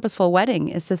a purposeful wedding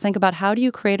is to think about how do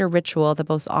you create a ritual that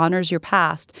both honors your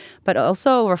past but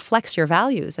also reflects your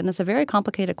values. And it's a very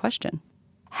complicated question.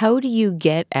 How do you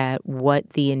get at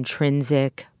what the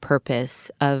intrinsic purpose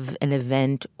of an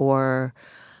event or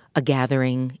a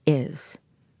gathering is?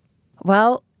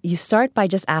 Well, you start by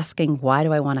just asking, why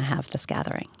do I want to have this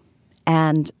gathering?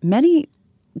 And many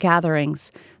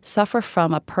gatherings suffer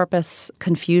from a purpose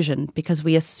confusion because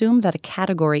we assume that a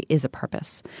category is a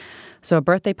purpose. So a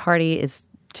birthday party is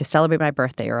to celebrate my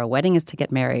birthday, or a wedding is to get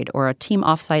married, or a team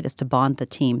offsite is to bond the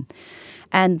team.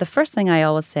 And the first thing I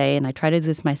always say, and I try to do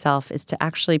this myself, is to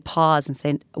actually pause and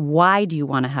say, why do you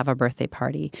want to have a birthday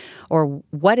party? Or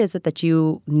what is it that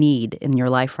you need in your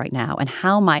life right now? And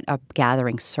how might a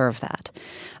gathering serve that?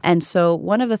 And so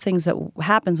one of the things that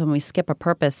happens when we skip a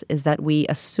purpose is that we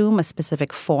assume a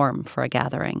specific form for a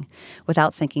gathering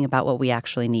without thinking about what we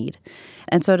actually need.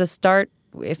 And so to start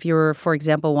if you're, for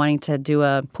example, wanting to do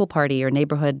a pool party or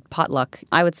neighborhood potluck,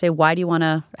 I would say, why do you want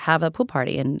to have a pool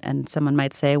party? And someone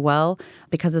might say, well,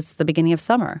 because it's the beginning of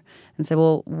summer. And say,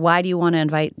 well, why do you want to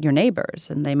invite your neighbors?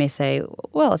 And they may say,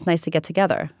 well, it's nice to get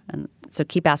together. And so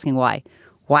keep asking why.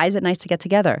 Why is it nice to get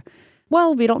together?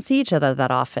 Well, we don't see each other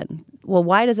that often. Well,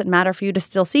 why does it matter for you to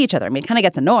still see each other? I mean, it kind of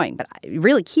gets annoying, but I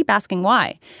really keep asking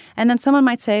why. And then someone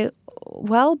might say,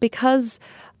 well, because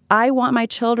I want my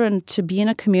children to be in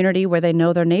a community where they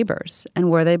know their neighbors and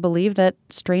where they believe that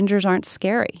strangers aren't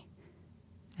scary.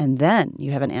 And then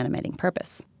you have an animating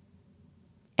purpose.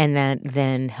 And that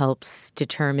then helps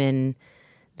determine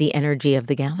the energy of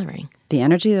the gathering. The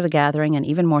energy of the gathering, and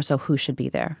even more so, who should be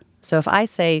there. So if I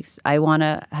say I want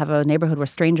to have a neighborhood where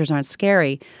strangers aren't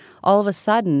scary, all of a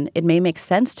sudden it may make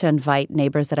sense to invite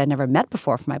neighbors that I never met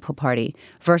before for my pool party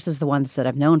versus the ones that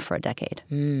I've known for a decade.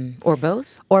 Or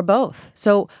both? Or both.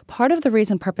 So part of the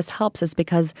reason purpose helps is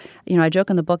because, I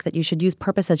joke in the book that you should use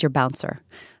purpose as your bouncer.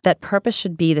 That purpose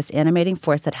should be this animating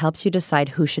force that helps you decide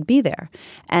who should be there.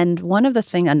 And one of the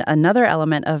things, another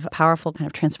element of powerful kind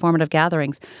of transformative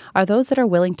gatherings are those that are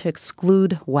willing to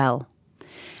exclude well.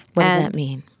 What does that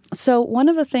mean? So one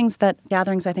of the things that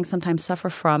gatherings, I think, sometimes suffer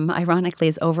from, ironically,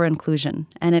 is over-inclusion.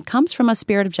 And it comes from a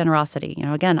spirit of generosity.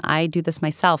 Again, I do this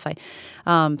myself.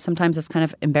 Sometimes it's kind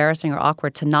of embarrassing or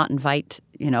awkward to not invite,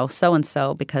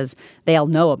 so-and-so because they all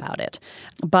know about it.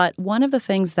 But one of the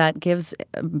things that gives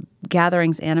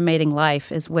gatherings animating life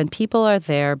is when people are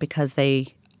there because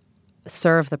they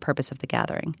serve the purpose of the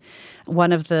gathering.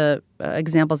 One of the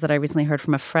examples that I recently heard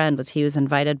from a friend was he was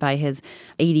invited by his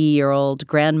 80-year-old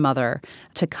grandmother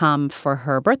to come for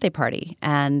her birthday party.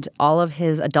 And all of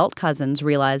his adult cousins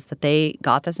realized that they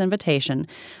got this invitation,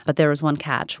 but there was one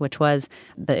catch, which was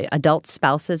the adult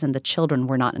spouses and the children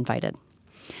were not invited.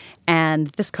 And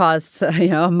this caused,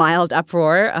 a mild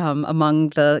uproar among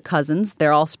the cousins.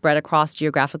 They're all spread across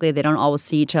geographically. They don't always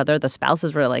see each other. The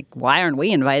spouses were like, why aren't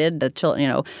we invited? The children,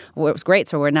 it was great.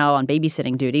 So we're now on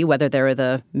babysitting duty, whether they're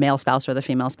the male spouse or the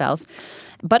female spouse.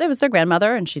 But it was their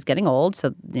grandmother, and she's getting old.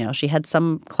 So, she had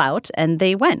some clout, and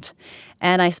they went.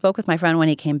 And I spoke with my friend when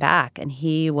he came back, and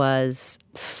he was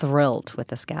thrilled with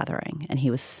this gathering. And he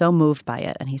was so moved by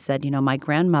it. And he said, my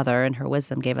grandmother in her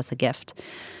wisdom gave us a gift.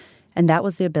 And that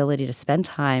was the ability to spend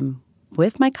time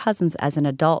with my cousins as an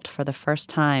adult for the first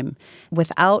time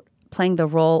without playing the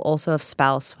role also of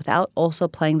spouse, without also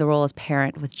playing the role as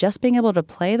parent, with just being able to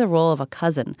play the role of a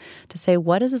cousin to say,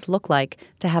 what does this look like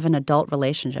to have an adult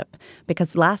relationship?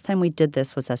 Because the last time we did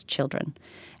this was as children.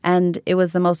 And it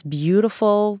was the most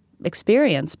beautiful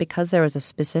experience because there was a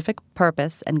specific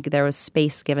purpose and there was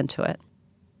space given to it.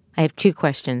 I have two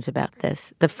questions about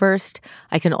this. The first,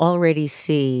 I can already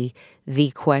see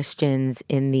the questions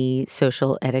in the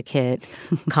social etiquette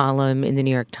column in the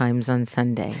New York Times on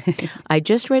Sunday. I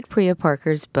just read Priya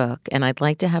Parker's book, and I'd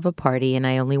like to have a party, and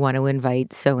I only want to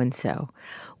invite so-and-so.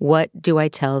 What do I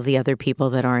tell the other people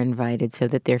that are invited so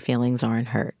that their feelings aren't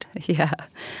hurt? Yeah.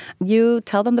 You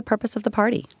tell them the purpose of the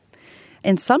party.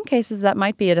 In some cases, that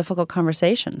might be a difficult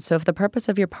conversation. So if the purpose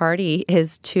of your party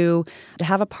is to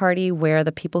have a party where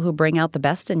the people who bring out the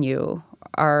best in you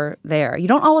are there. You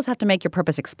don't always have to make your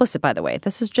purpose explicit, by the way.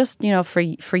 This is just,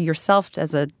 for yourself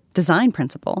as a design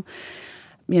principle.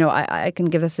 I can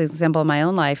give this example in my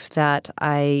own life that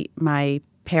my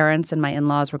parents and my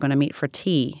in-laws were going to meet for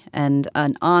tea, and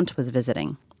an aunt was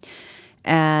visiting.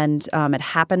 And it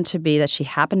happened to be that she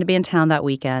happened to be in town that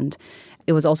weekend.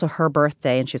 It was also her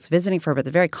birthday, and she was visiting for her, but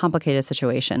a very complicated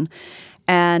situation.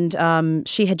 And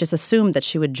she had just assumed that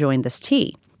she would join this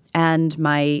tea. And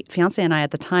my fiancé and I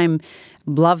at the time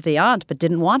loved the aunt, but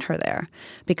didn't want her there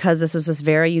because this was this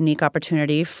very unique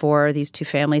opportunity for these two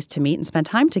families to meet and spend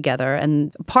time together.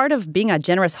 And part of being a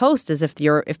generous host is if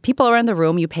people are in the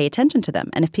room, you pay attention to them.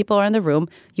 And if people are in the room,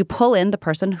 you pull in the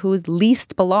person who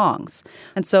least belongs.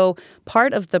 And so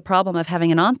part of the problem of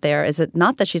having an aunt there is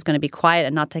not that she's going to be quiet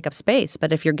and not take up space,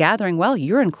 but if you're gathering well,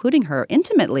 you're including her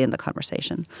intimately in the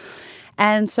conversation.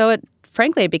 And so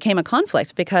frankly, it became a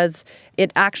conflict because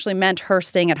it actually meant her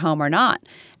staying at home or not.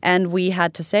 And we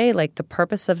had to say, the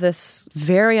purpose of this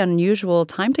very unusual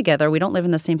time together, we don't live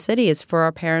in the same city, is for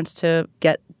our parents to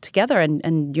get together,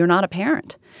 and you're not a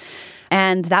parent.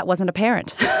 And that wasn't a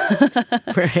parent.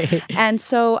 Right. And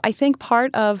so I think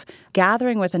part of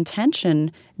gathering with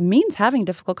intention means having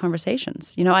difficult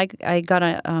conversations. I got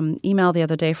an email the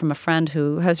other day from a friend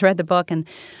who has read the book, and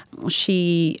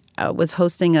she was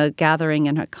hosting a gathering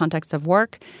in her context of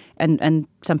work. and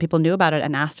some people knew about it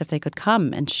and asked if they could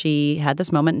come. And she had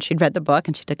this moment, and she'd read the book,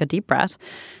 and she took a deep breath,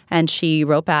 and she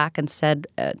wrote back and said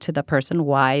to the person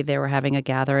why they were having a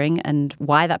gathering and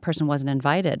why that person wasn't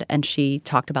invited. And she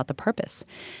talked about the purpose.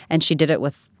 And she did it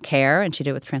with care, and she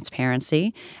did it with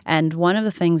transparency. And one of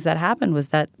the things that happened was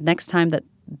that next time that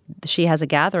she has a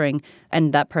gathering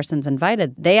and that person's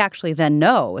invited, they actually then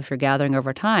know, if you're gathering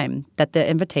over time, that the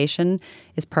invitation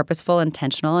is purposeful,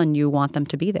 intentional, and you want them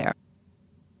to be there.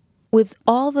 With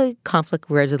all the conflict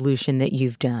resolution that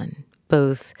you've done,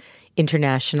 both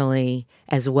internationally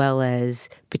as well as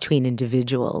between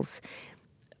individuals,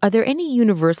 are there any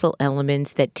universal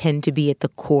elements that tend to be at the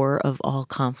core of all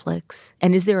conflicts?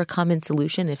 And is there a common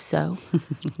solution, if so?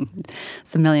 It's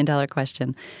the million-dollar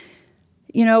question.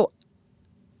 You know,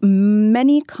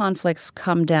 many conflicts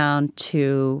come down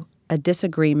to a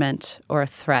disagreement or a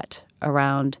threat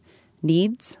around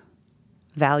needs,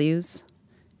 values,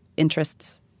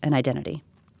 interests, and identity.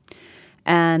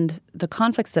 And the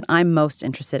conflicts that I'm most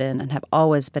interested in and have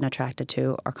always been attracted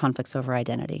to are conflicts over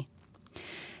identity.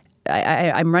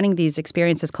 I'm running these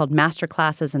experiences called master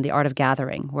classes in the art of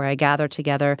gathering, where I gather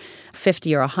together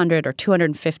 50 or 100 or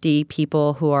 250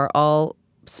 people who are all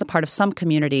part of some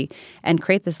community and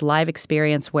create this live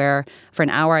experience where for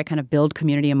an hour I kind of build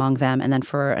community among them, and then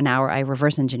for an hour I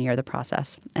reverse engineer the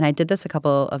process. And I did this a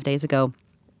couple of days ago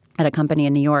at a company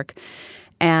in New York.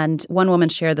 And one woman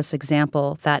shared this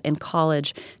example that in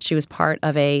college she was part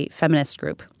of a feminist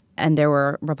group. And there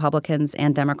were Republicans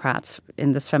and Democrats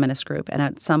in this feminist group. And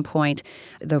at some point,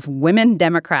 the women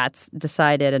Democrats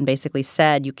decided and basically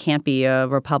said, you can't be a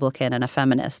Republican and a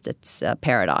feminist. It's a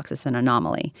paradox. It's an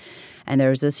anomaly. And there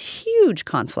was this huge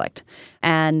conflict.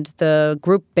 And the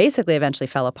group basically eventually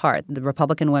fell apart. The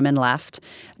Republican women left.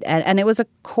 And it was a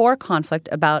core conflict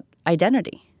about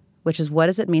identity, which is what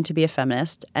does it mean to be a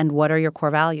feminist and what are your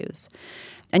core values?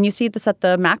 And you see this at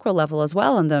the macro level as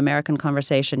well in the American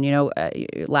conversation. You know,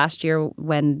 last year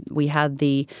when we had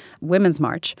the Women's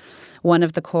March, one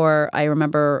of the core, I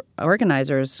remember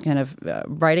organizers kind of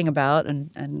writing about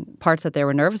and parts that they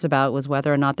were nervous about was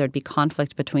whether or not there'd be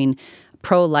conflict between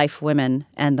pro-life women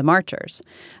and the marchers.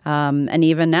 And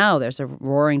even now there's a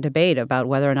roaring debate about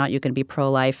whether or not you can be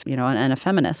pro-life, you know, and a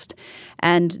feminist.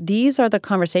 And these are the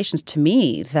conversations to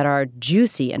me that are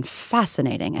juicy and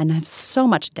fascinating and have so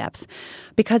much depth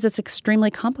because it's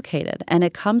extremely complicated. And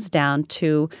it comes down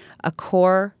to a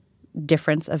core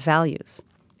difference of values.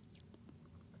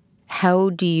 How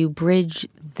do you bridge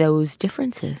those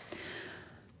differences?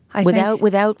 I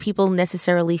without people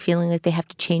necessarily feeling like they have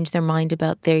to change their mind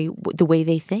about the way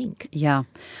they think. Yeah.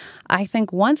 I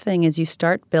think one thing is you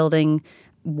start building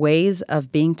ways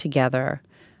of being together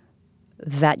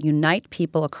that unite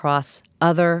people across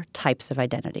other types of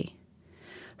identity.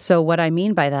 So what I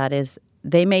mean by that is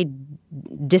they may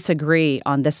disagree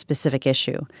on this specific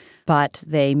issue, but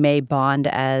they may bond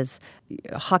as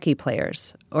hockey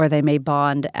players, or they may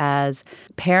bond as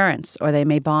parents, or they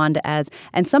may bond as,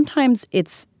 and sometimes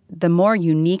it's the more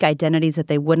unique identities that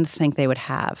they wouldn't think they would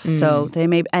have. So they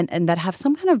may, and that have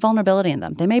some kind of vulnerability in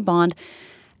them. They may bond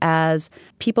as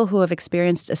people who have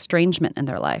experienced estrangement in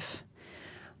their life,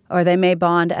 or they may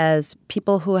bond as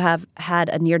people who have had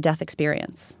a near-death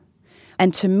experience.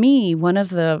 And to me, one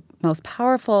of the most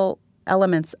powerful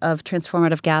elements of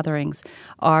transformative gatherings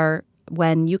are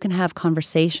when you can have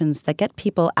conversations that get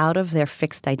people out of their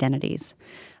fixed identities.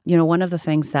 You know, one of the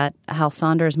things that Hal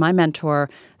Saunders, my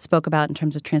mentor, spoke about in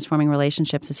terms of transforming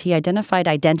relationships is he identified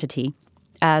identity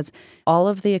as all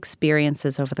of the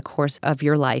experiences over the course of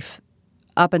your life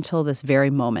up until this very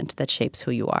moment that shapes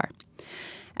who you are.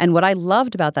 And what I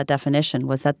loved about that definition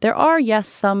was that there are, yes,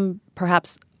 some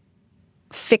perhaps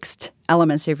fixed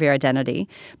elements of your identity,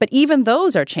 but even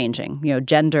those are changing, you know,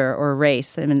 gender or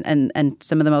race. And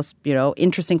some of the most, you know,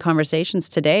 interesting conversations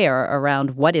today are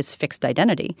around what is fixed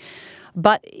identity.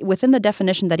 But within the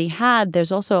definition that he had,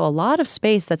 there's also a lot of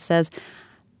space that says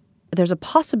there's a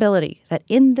possibility that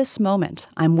in this moment,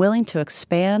 I'm willing to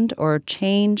expand or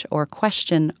change or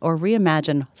question or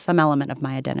reimagine some element of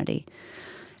my identity.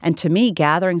 And to me,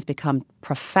 gatherings become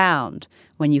profound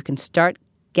when you can start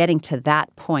getting to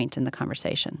that point in the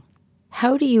conversation.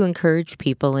 How do you encourage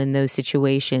people in those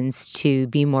situations to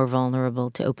be more vulnerable,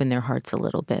 to open their hearts a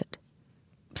little bit?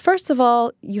 First of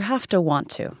all, you have to want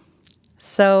to.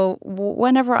 So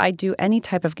whenever I do any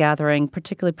type of gathering,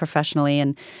 particularly professionally,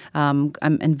 and I'm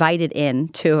invited in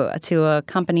to a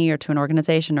company or to an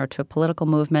organization or to a political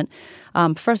movement,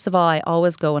 first of all, I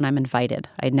always go when I'm invited.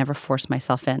 I never force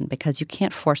myself in because you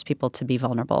can't force people to be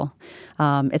vulnerable.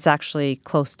 It's actually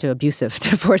close to abusive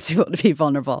to force people to be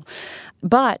vulnerable.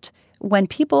 But when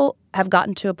people have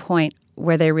gotten to a point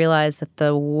where they realize that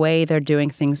the way they're doing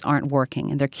things aren't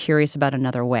working and they're curious about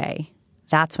another way,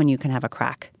 that's when you can have a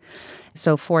crack.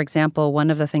 So, for example,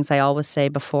 one of the things I always say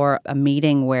before a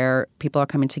meeting where people are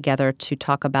coming together to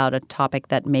talk about a topic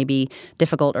that may be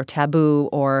difficult or taboo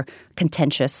or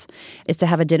contentious is to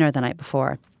have a dinner the night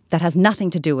before that has nothing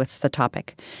to do with the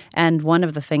topic. And one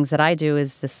of the things that I do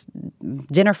is this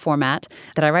dinner format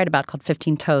that I write about called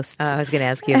 15 Toasts. I was going to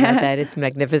ask you about that. It's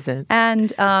magnificent.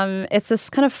 And it's this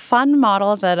kind of fun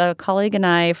model that a colleague and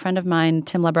I, a friend of mine,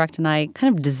 Tim Lebrecht, and I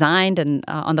kind of designed and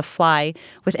on the fly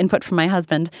with input from my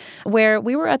husband, where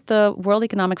we were at the World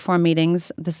Economic Forum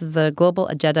meetings. This is the Global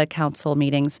Agenda Council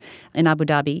meetings in Abu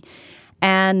Dhabi,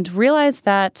 and realized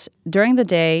that during the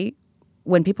day,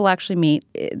 when people actually meet,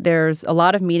 there's a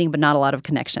lot of meeting but not a lot of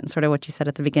connection, sort of what you said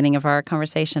at the beginning of our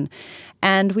conversation.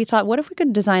 And we thought, what if we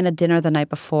could design a dinner the night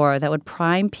before that would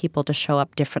prime people to show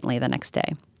up differently the next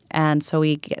day? And so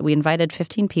we invited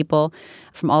 15 people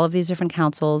from all of these different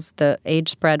councils. The age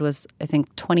spread was, I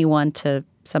think, 21 to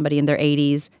somebody in their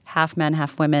 80s, half men,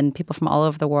 half women, people from all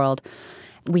over the world.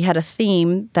 We had a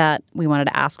theme that we wanted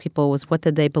to ask people was, what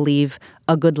did they believe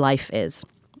a good life is?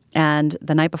 And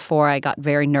the night before, I got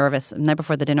very nervous. The night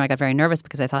before the dinner, I got very nervous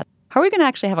because I thought, how are we going to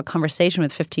actually have a conversation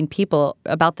with 15 people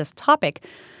about this topic?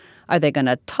 Are they going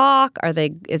to talk?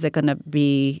 Is it going to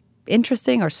be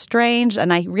interesting or strange?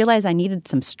 And I realized I needed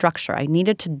some structure. I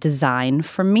needed to design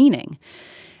for meaning.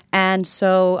 And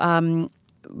so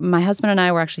my husband and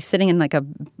I were actually sitting in like a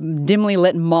dimly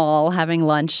lit mall having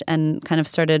lunch and kind of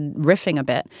started riffing a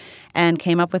bit and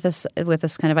came up with this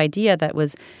kind of idea that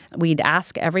was we'd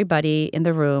ask everybody in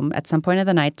the room at some point of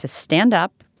the night to stand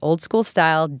up, old school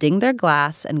style, ding their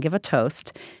glass and give a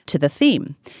toast to the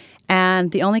theme.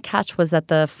 And the only catch was that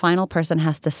the final person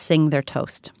has to sing their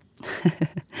toast.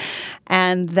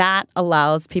 And that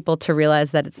allows people to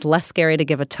realize that it's less scary to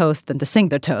give a toast than to sing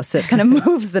their toast. It kind of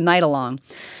moves the night along.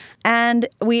 And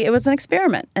it was an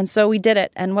experiment. And so we did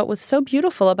it. And what was so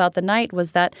beautiful about the night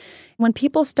was that when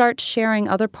people start sharing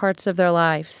other parts of their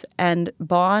life and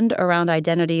bond around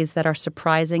identities that are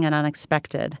surprising and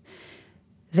unexpected,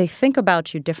 they think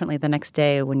about you differently the next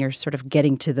day when you're sort of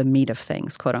getting to the meat of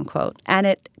things, quote unquote. And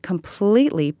it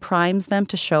completely primes them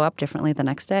to show up differently the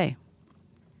next day.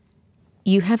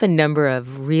 You have a number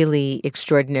of really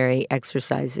extraordinary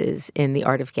exercises in the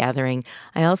art of gathering.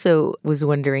 I also was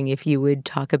wondering if you would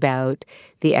talk about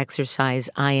the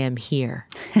exercise, I Am Here.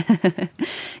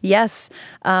 Yes.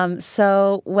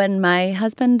 So when my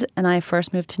husband and I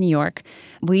first moved to New York,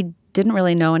 we didn't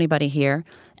really know anybody here,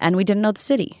 and we didn't know the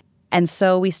city. And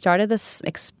so we started this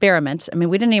experiment. I mean,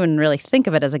 we didn't even really think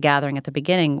of it as a gathering at the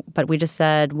beginning, but we just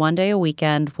said one day a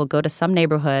weekend, we'll go to some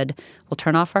neighborhood, we'll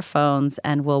turn off our phones,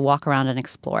 and we'll walk around and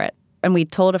explore it. And we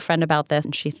told a friend about this,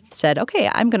 and she said, okay,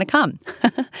 I'm going to come.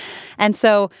 And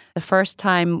so the first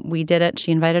time we did it,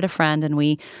 she invited a friend, and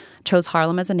we chose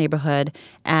Harlem as a neighborhood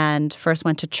and first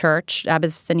went to church,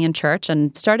 Abyssinian church,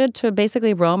 and started to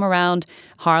basically roam around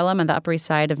Harlem and the Upper East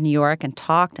Side of New York and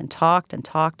talked and talked and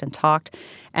talked and talked.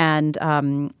 And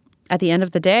at the end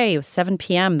of the day, it was 7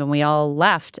 p.m. when we all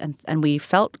left, and we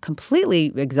felt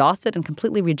completely exhausted and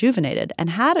completely rejuvenated and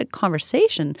had a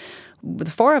conversation with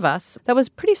the four of us that was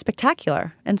pretty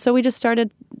spectacular. And so we just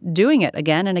started doing it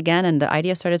again and again, and the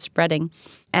idea started spreading.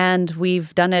 And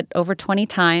we've done it over 20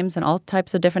 times in all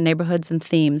types of different neighborhoods and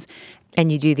themes.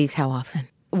 And you do these how often?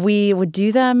 We would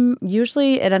do them,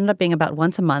 usually it ended up being about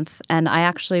once a month. And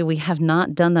we have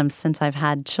not done them since I've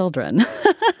had children.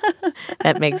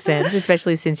 That makes sense,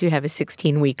 especially since you have a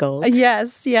 16-week-old.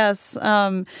 Yes.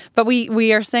 But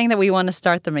we are saying that we want to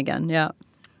start them again, yeah.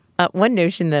 One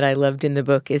notion that I loved in the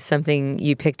book is something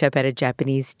you picked up at a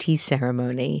Japanese tea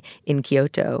ceremony in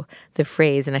Kyoto. The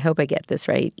phrase, and I hope I get this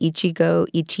right, ichigo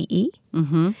ichi-i.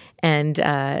 Mm-hmm.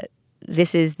 And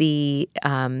this is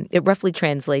it roughly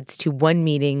translates to one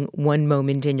meeting, one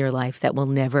moment in your life that will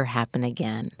never happen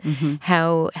again. Mm-hmm.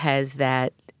 How has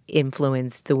that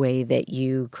influenced the way that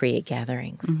you create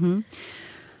gatherings? Mm-hmm.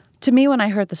 To me, when I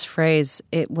heard this phrase,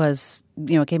 it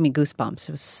gave me goosebumps.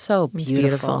 It was so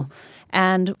beautiful.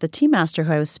 And the tea master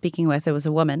who I was speaking with, it was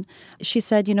a woman, she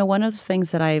said, one of the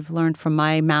things that I've learned from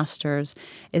my masters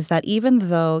is that even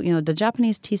though, the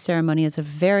Japanese tea ceremony is a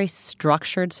very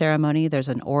structured ceremony, there's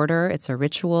an order, it's a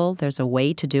ritual, there's a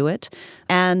way to do it.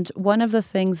 And one of the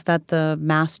things that the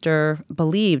master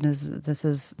believed, this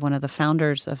is one of the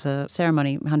founders of the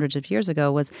ceremony hundreds of years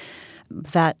ago, was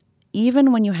that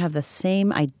even when you have the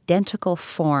same identical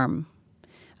form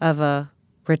of a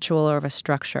ritual or of a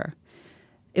structure,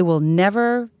 it will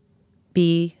never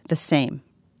be the same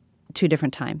 2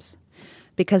 different times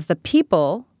because the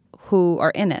people who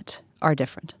are in it are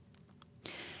different.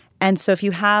 And so if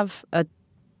you have a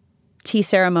tea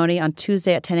ceremony on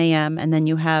Tuesday at 10 a.m. and then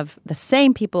you have the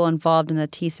same people involved in the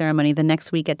tea ceremony the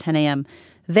next week at 10 a.m.,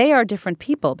 they are different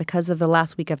people because of the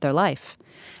last week of their life.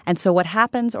 And so what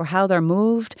happens or how they're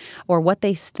moved or what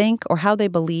they think or how they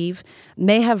believe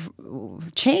may have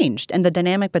changed, and the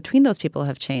dynamic between those people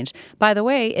have changed. By the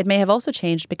way, it may have also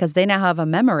changed because they now have a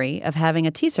memory of having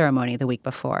a tea ceremony the week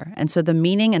before. And so the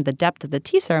meaning and the depth of the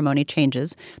tea ceremony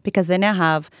changes because they now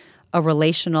have a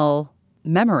relational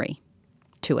memory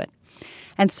to it.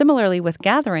 And similarly with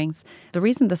gatherings, the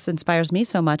reason this inspires me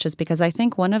so much is because I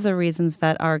think one of the reasons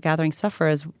that our gatherings suffer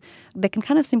is they can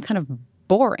kind of seem kind of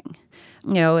boring.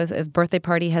 You know, if a birthday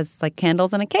party has like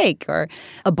candles and a cake, or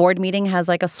a board meeting has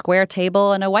like a square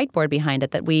table and a whiteboard behind it,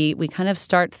 that we kind of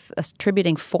start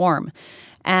attributing form.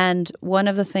 And one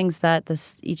of the things that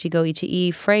this Ichigo Ichi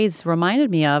phrase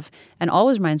reminded me of, and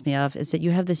always reminds me of, is that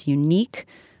you have this unique,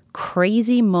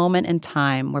 crazy moment in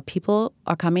time where people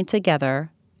are coming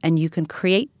together and you can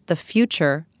create the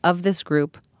future of this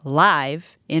group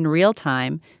live in real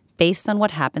time based on what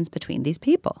happens between these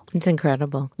people. It's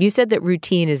incredible. You said that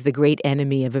routine is the great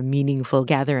enemy of a meaningful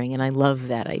gathering, and I love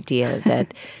that idea,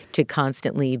 that to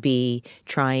constantly be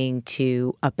trying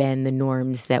to upend the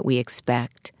norms that we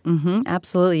expect. Mm-hmm,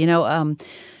 absolutely. You know,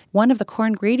 one of the core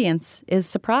ingredients is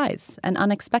surprise and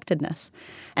unexpectedness.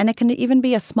 And it can even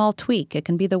be a small tweak. It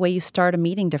can be the way you start a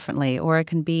meeting differently, or it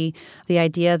can be the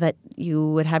idea that you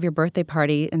would have your birthday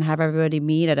party and have everybody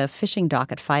meet at a fishing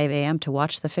dock at 5 a.m. to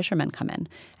watch the fishermen come in,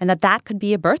 and that could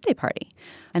be a birthday party.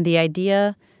 And the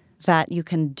idea that you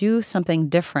can do something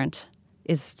different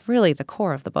is really the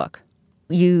core of the book.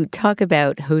 You talk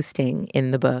about hosting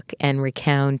in the book and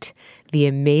recount the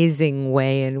amazing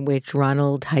way in which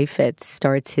Ronald Heifetz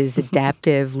starts his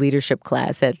adaptive leadership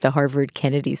class at the Harvard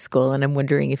Kennedy School. And I'm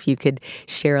wondering if you could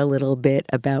share a little bit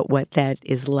about what that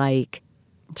is like.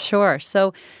 Sure.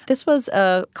 So this was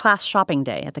a class shopping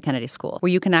day at the Kennedy School where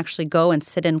you can actually go and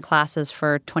sit in classes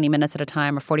for 20 minutes at a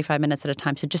time or 45 minutes at a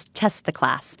time to just test the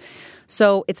class.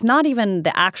 So it's not even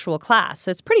the actual class.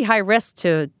 So it's pretty high risk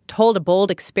to hold a bold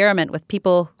experiment with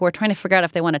people who are trying to figure out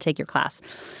if they want to take your class.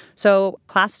 So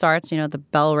class starts, the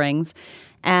bell rings.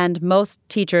 And most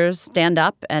teachers stand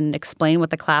up and explain what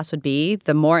the class would be.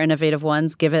 The more innovative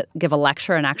ones give a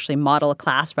lecture and actually model a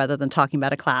class rather than talking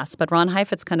about a class. But Ron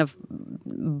Heifetz kind of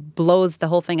blows the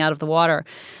whole thing out of the water.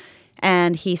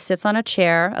 And he sits on a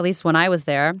chair, at least when I was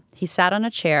there, he sat on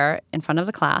a chair in front of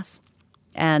the class.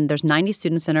 And there's 90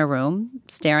 students in a room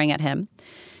staring at him.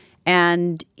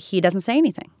 And he doesn't say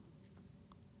anything.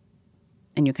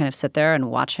 And you kind of sit there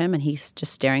and watch him, and he's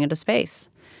just staring into space.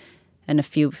 And a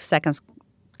few seconds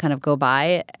kind of go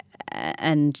by,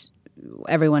 and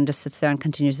everyone just sits there and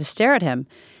continues to stare at him.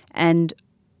 And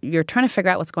you're trying to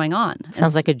figure out what's going on.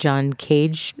 Sounds like a John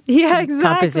Cage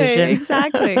composition.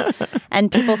 Exactly.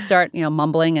 And people start,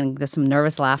 mumbling, and there's some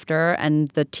nervous laughter. And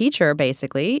the teacher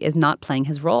basically is not playing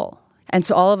his role. And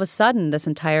so all of a sudden, this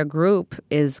entire group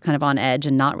is kind of on edge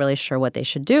and not really sure what they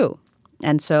should do.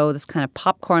 And so this kind of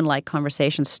popcorn-like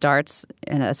conversation starts.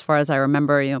 And as far as I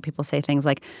remember, people say things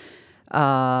like,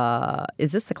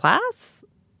 is this the class?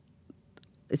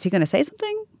 Is he going to say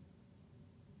something?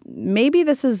 Maybe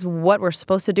this is what we're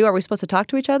supposed to do. Are we supposed to talk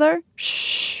to each other?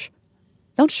 Shh.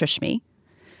 Don't shush me.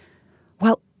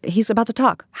 Well, he's about to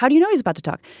talk. How do you know he's about to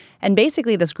talk? And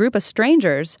basically this group of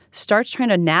strangers starts trying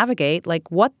to navigate,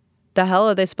 like, what the hell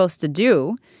are they supposed to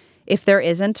do if there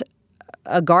isn't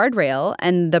a guardrail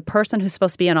and the person who's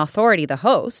supposed to be an authority, the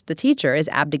host, the teacher, is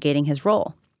abdicating his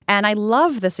role. And I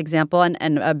love this example,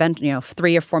 and I've been,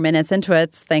 3 or 4 minutes into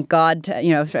it. Thank God,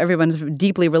 everyone's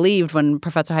deeply relieved when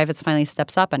Professor Heifetz finally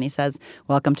steps up and he says,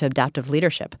 "Welcome to adaptive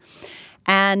leadership."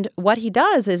 And what he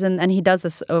does is, and he does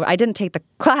this, I didn't take the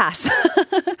class.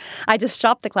 I just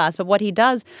shopped the class. But what he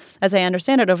does, as I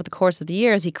understand it, over the course of the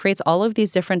years, he creates all of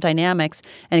these different dynamics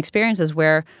and experiences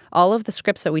where all of the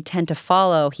scripts that we tend to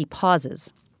follow, he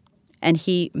pauses. And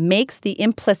he makes the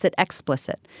implicit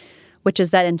explicit, which is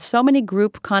that in so many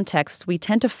group contexts, we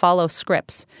tend to follow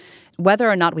scripts, whether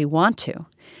or not we want to.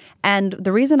 And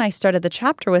the reason I started the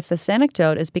chapter with this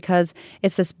anecdote is because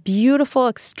it's this beautiful,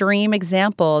 extreme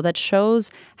example that shows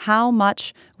how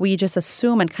much we just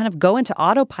assume and kind of go into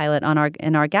autopilot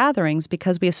in our gatherings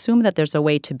because we assume that there's a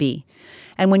way to be.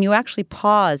 And when you actually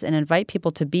pause and invite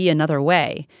people to be another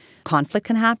way, conflict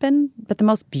can happen, but the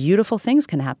most beautiful things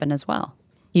can happen as well.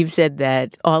 You've said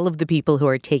that all of the people who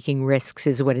are taking risks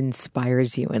is what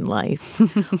inspires you in life.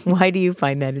 Why do you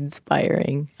find that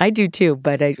inspiring? I do too,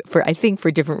 but I think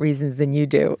for different reasons than you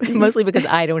do. Mostly because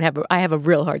I have a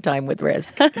real hard time with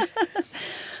risk.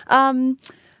 I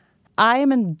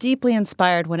am deeply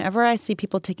inspired whenever I see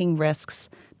people taking risks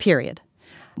period.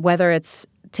 Whether it's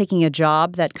taking a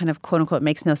job that kind of quote unquote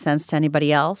makes no sense to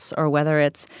anybody else, or whether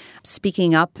it's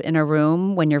speaking up in a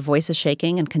room when your voice is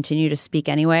shaking and continue to speak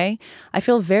anyway. I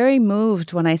feel very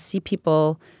moved when I see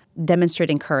people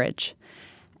demonstrating courage.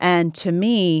 And to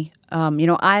me,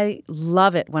 I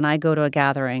love it when I go to a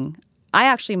gathering. I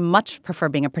actually much prefer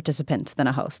being a participant than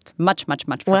a host. Much, much,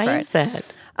 much prefer Why is that?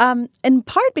 In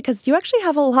part because you actually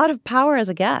have a lot of power as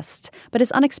a guest, but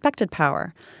it's unexpected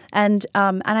power. And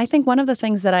I think one of the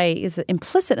things that is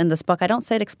implicit in this book, I don't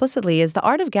say it explicitly, is the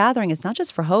art of gathering is not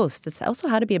just for hosts. It's also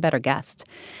how to be a better guest.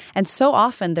 And so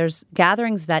often there's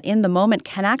gatherings that in the moment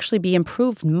can actually be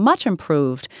improved, much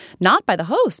improved, not by the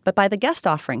host, but by the guest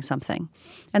offering something.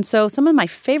 And so some of my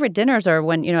favorite dinners are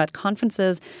when, at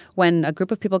conferences, when a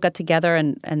group of people get together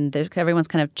and everyone's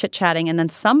kind of chit-chatting, and then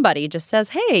somebody just says,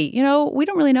 hey, we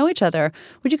don't really know each other.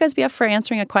 Would you guys be up for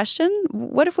answering a question?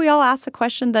 What if we all asked a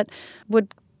question that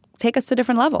would take us to a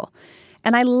different level?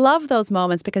 And I love those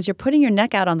moments because you're putting your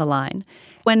neck out on the line.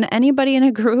 When anybody in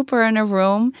a group or in a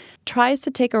room tries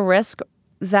to take a risk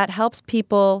that helps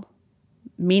people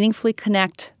meaningfully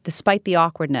connect despite the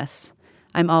awkwardness,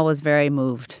 I'm always very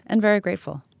moved and very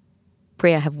grateful.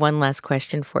 Priya, I have one last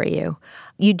question for you.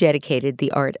 You dedicated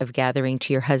The Art of Gathering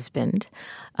to your husband,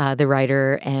 the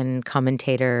writer and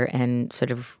commentator and sort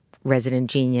of resident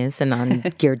genius, Anand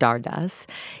Giridharadas.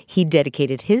 He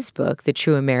dedicated his book, The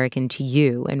True American, to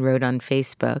you and wrote on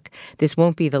Facebook, "This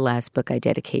won't be the last book I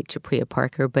dedicate to Priya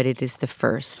Parker, but it is the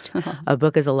first. A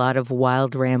book is a lot of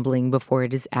wild rambling before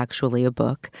it is actually a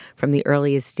book. From the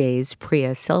earliest days,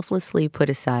 Priya selflessly put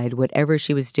aside whatever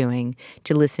she was doing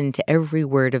to listen to every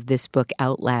word of this book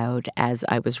out loud as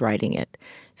I was writing it.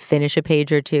 Finish a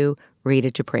page or two, read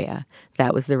it to Priya.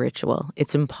 That was the ritual.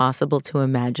 It's impossible to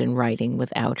imagine writing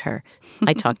without her."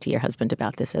 I talked to your husband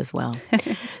about this as well.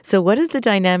 So what is the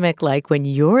dynamic like when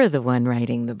you're the one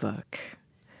writing the book?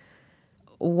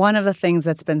 One of the things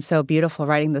that's been so beautiful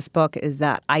writing this book is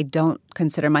that I don't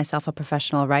consider myself a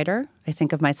professional writer. I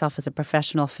think of myself as a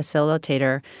professional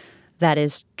facilitator that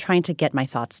is trying to get my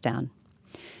thoughts down.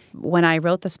 When I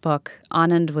wrote this book,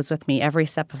 Anand was with me every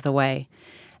step of the way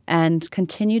and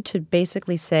continued to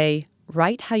basically say,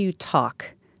 write how you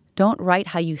talk. Don't write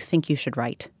how you think you should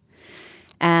write.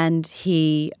 And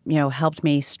he, helped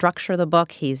me structure the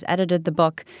book. He's edited the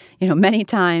book, many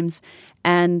times.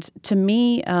 And to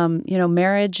me,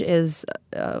 marriage is,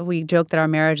 we joke that our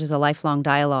marriage is a lifelong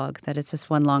dialogue, that it's just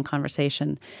one long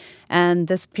conversation. And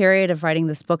this period of writing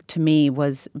this book to me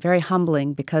was very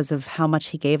humbling because of how much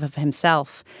he gave of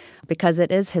himself, because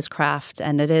it is his craft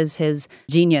and it is his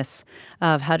genius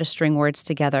of how to string words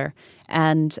together.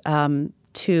 And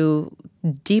to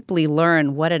deeply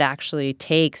learn what it actually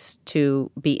takes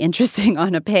to be interesting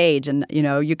on a page. And,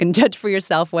 you can judge for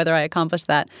yourself whether I accomplished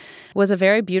that. It was a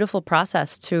very beautiful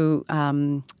process to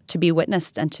be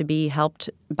witnessed and to be helped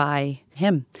by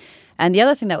him. And the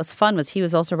other thing that was fun was he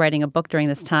was also writing a book during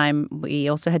this time. We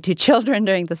also had 2 children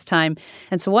during this time.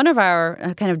 And so one of our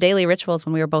kind of daily rituals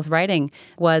when we were both writing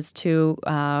was to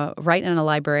write in a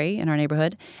library in our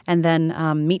neighborhood and then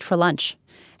meet for lunch.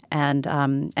 And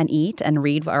eat and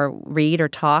read or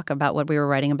talk about what we were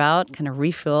writing about, kind of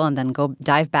refuel, and then go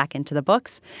dive back into the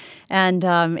books. And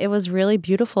it was really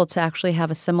beautiful to actually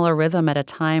have a similar rhythm at a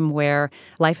time where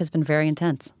life has been very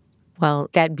intense. Well,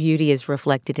 that beauty is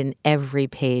reflected in every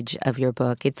page of your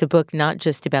book. It's a book not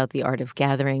just about the art of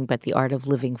gathering, but the art of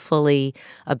living fully,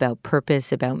 about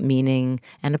purpose, about meaning,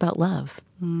 and about love.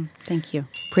 Thank you.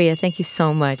 Priya, thank you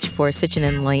so much for such an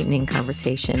enlightening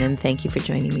conversation, and thank you for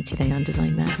joining me today on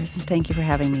Design Matters. Thank you for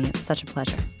having me. It's such a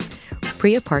pleasure.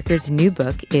 Priya Parker's new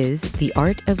book is The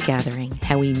Art of Gathering,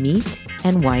 How We Meet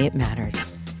and Why It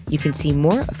Matters. You can see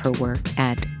more of her work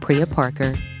at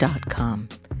priyaparker.com.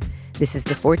 This is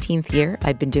the 14th year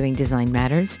I've been doing Design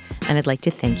Matters, and I'd like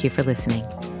to thank you for listening.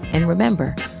 And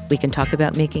remember, we can talk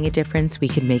about making a difference, we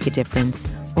can make a difference,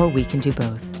 or we can do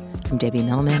both. I'm Debbie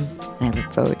Millman, and I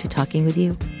look forward to talking with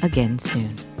you again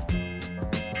soon.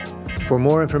 For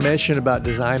more information about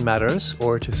Design Matters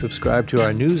or to subscribe to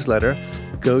our newsletter,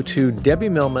 go to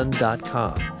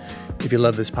debbiemillman.com. If you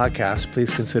love this podcast, please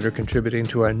consider contributing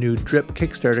to our new Drip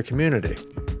Kickstarter community.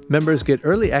 Members get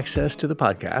early access to the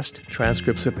podcast,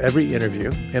 transcripts of every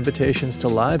interview, invitations to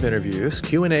live interviews,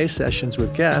 Q&A sessions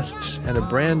with guests, and a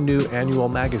brand new annual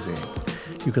magazine.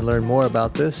 You can learn more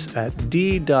about this at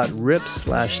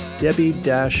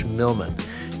d.rip/Debbie-Millman.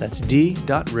 That's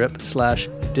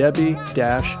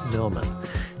d.rip/Debbie-Millman.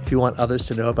 If you want others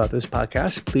to know about this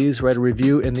podcast, please write a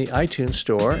review in the iTunes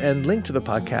store and link to the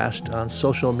podcast on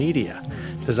social media.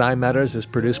 Design Matters is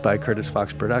produced by Curtis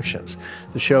Fox Productions.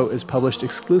 The show is published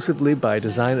exclusively by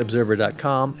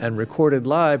DesignObserver.com and recorded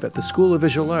live at the School of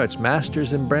Visual Arts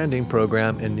Masters in Branding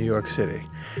program in New York City.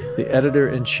 The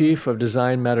editor-in-chief of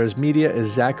Design Matters Media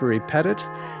is Zachary Pettit,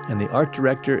 and the art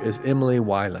director is Emily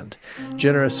Weiland.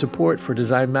 Generous support for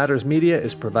Design Matters Media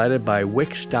is provided by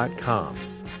Wix.com.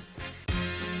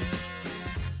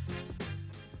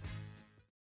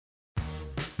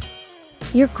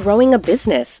 You're growing a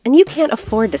business, and you can't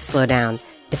afford to slow down.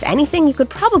 If anything, you could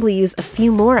probably use a few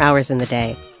more hours in the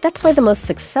day. That's why the most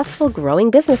successful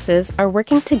growing businesses are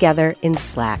working together in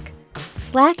Slack.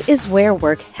 Slack is where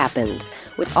work happens,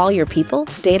 with all your people,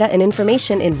 data, and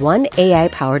information in one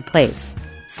AI-powered place.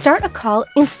 Start a call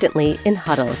instantly in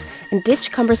huddles and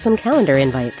ditch cumbersome calendar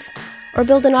invites. Or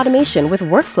build an automation with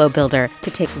Workflow Builder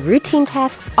to take routine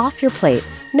tasks off your plate,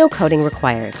 no coding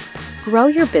required. Grow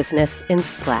your business in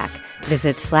Slack.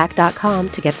 Visit slack.com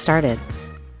to get started.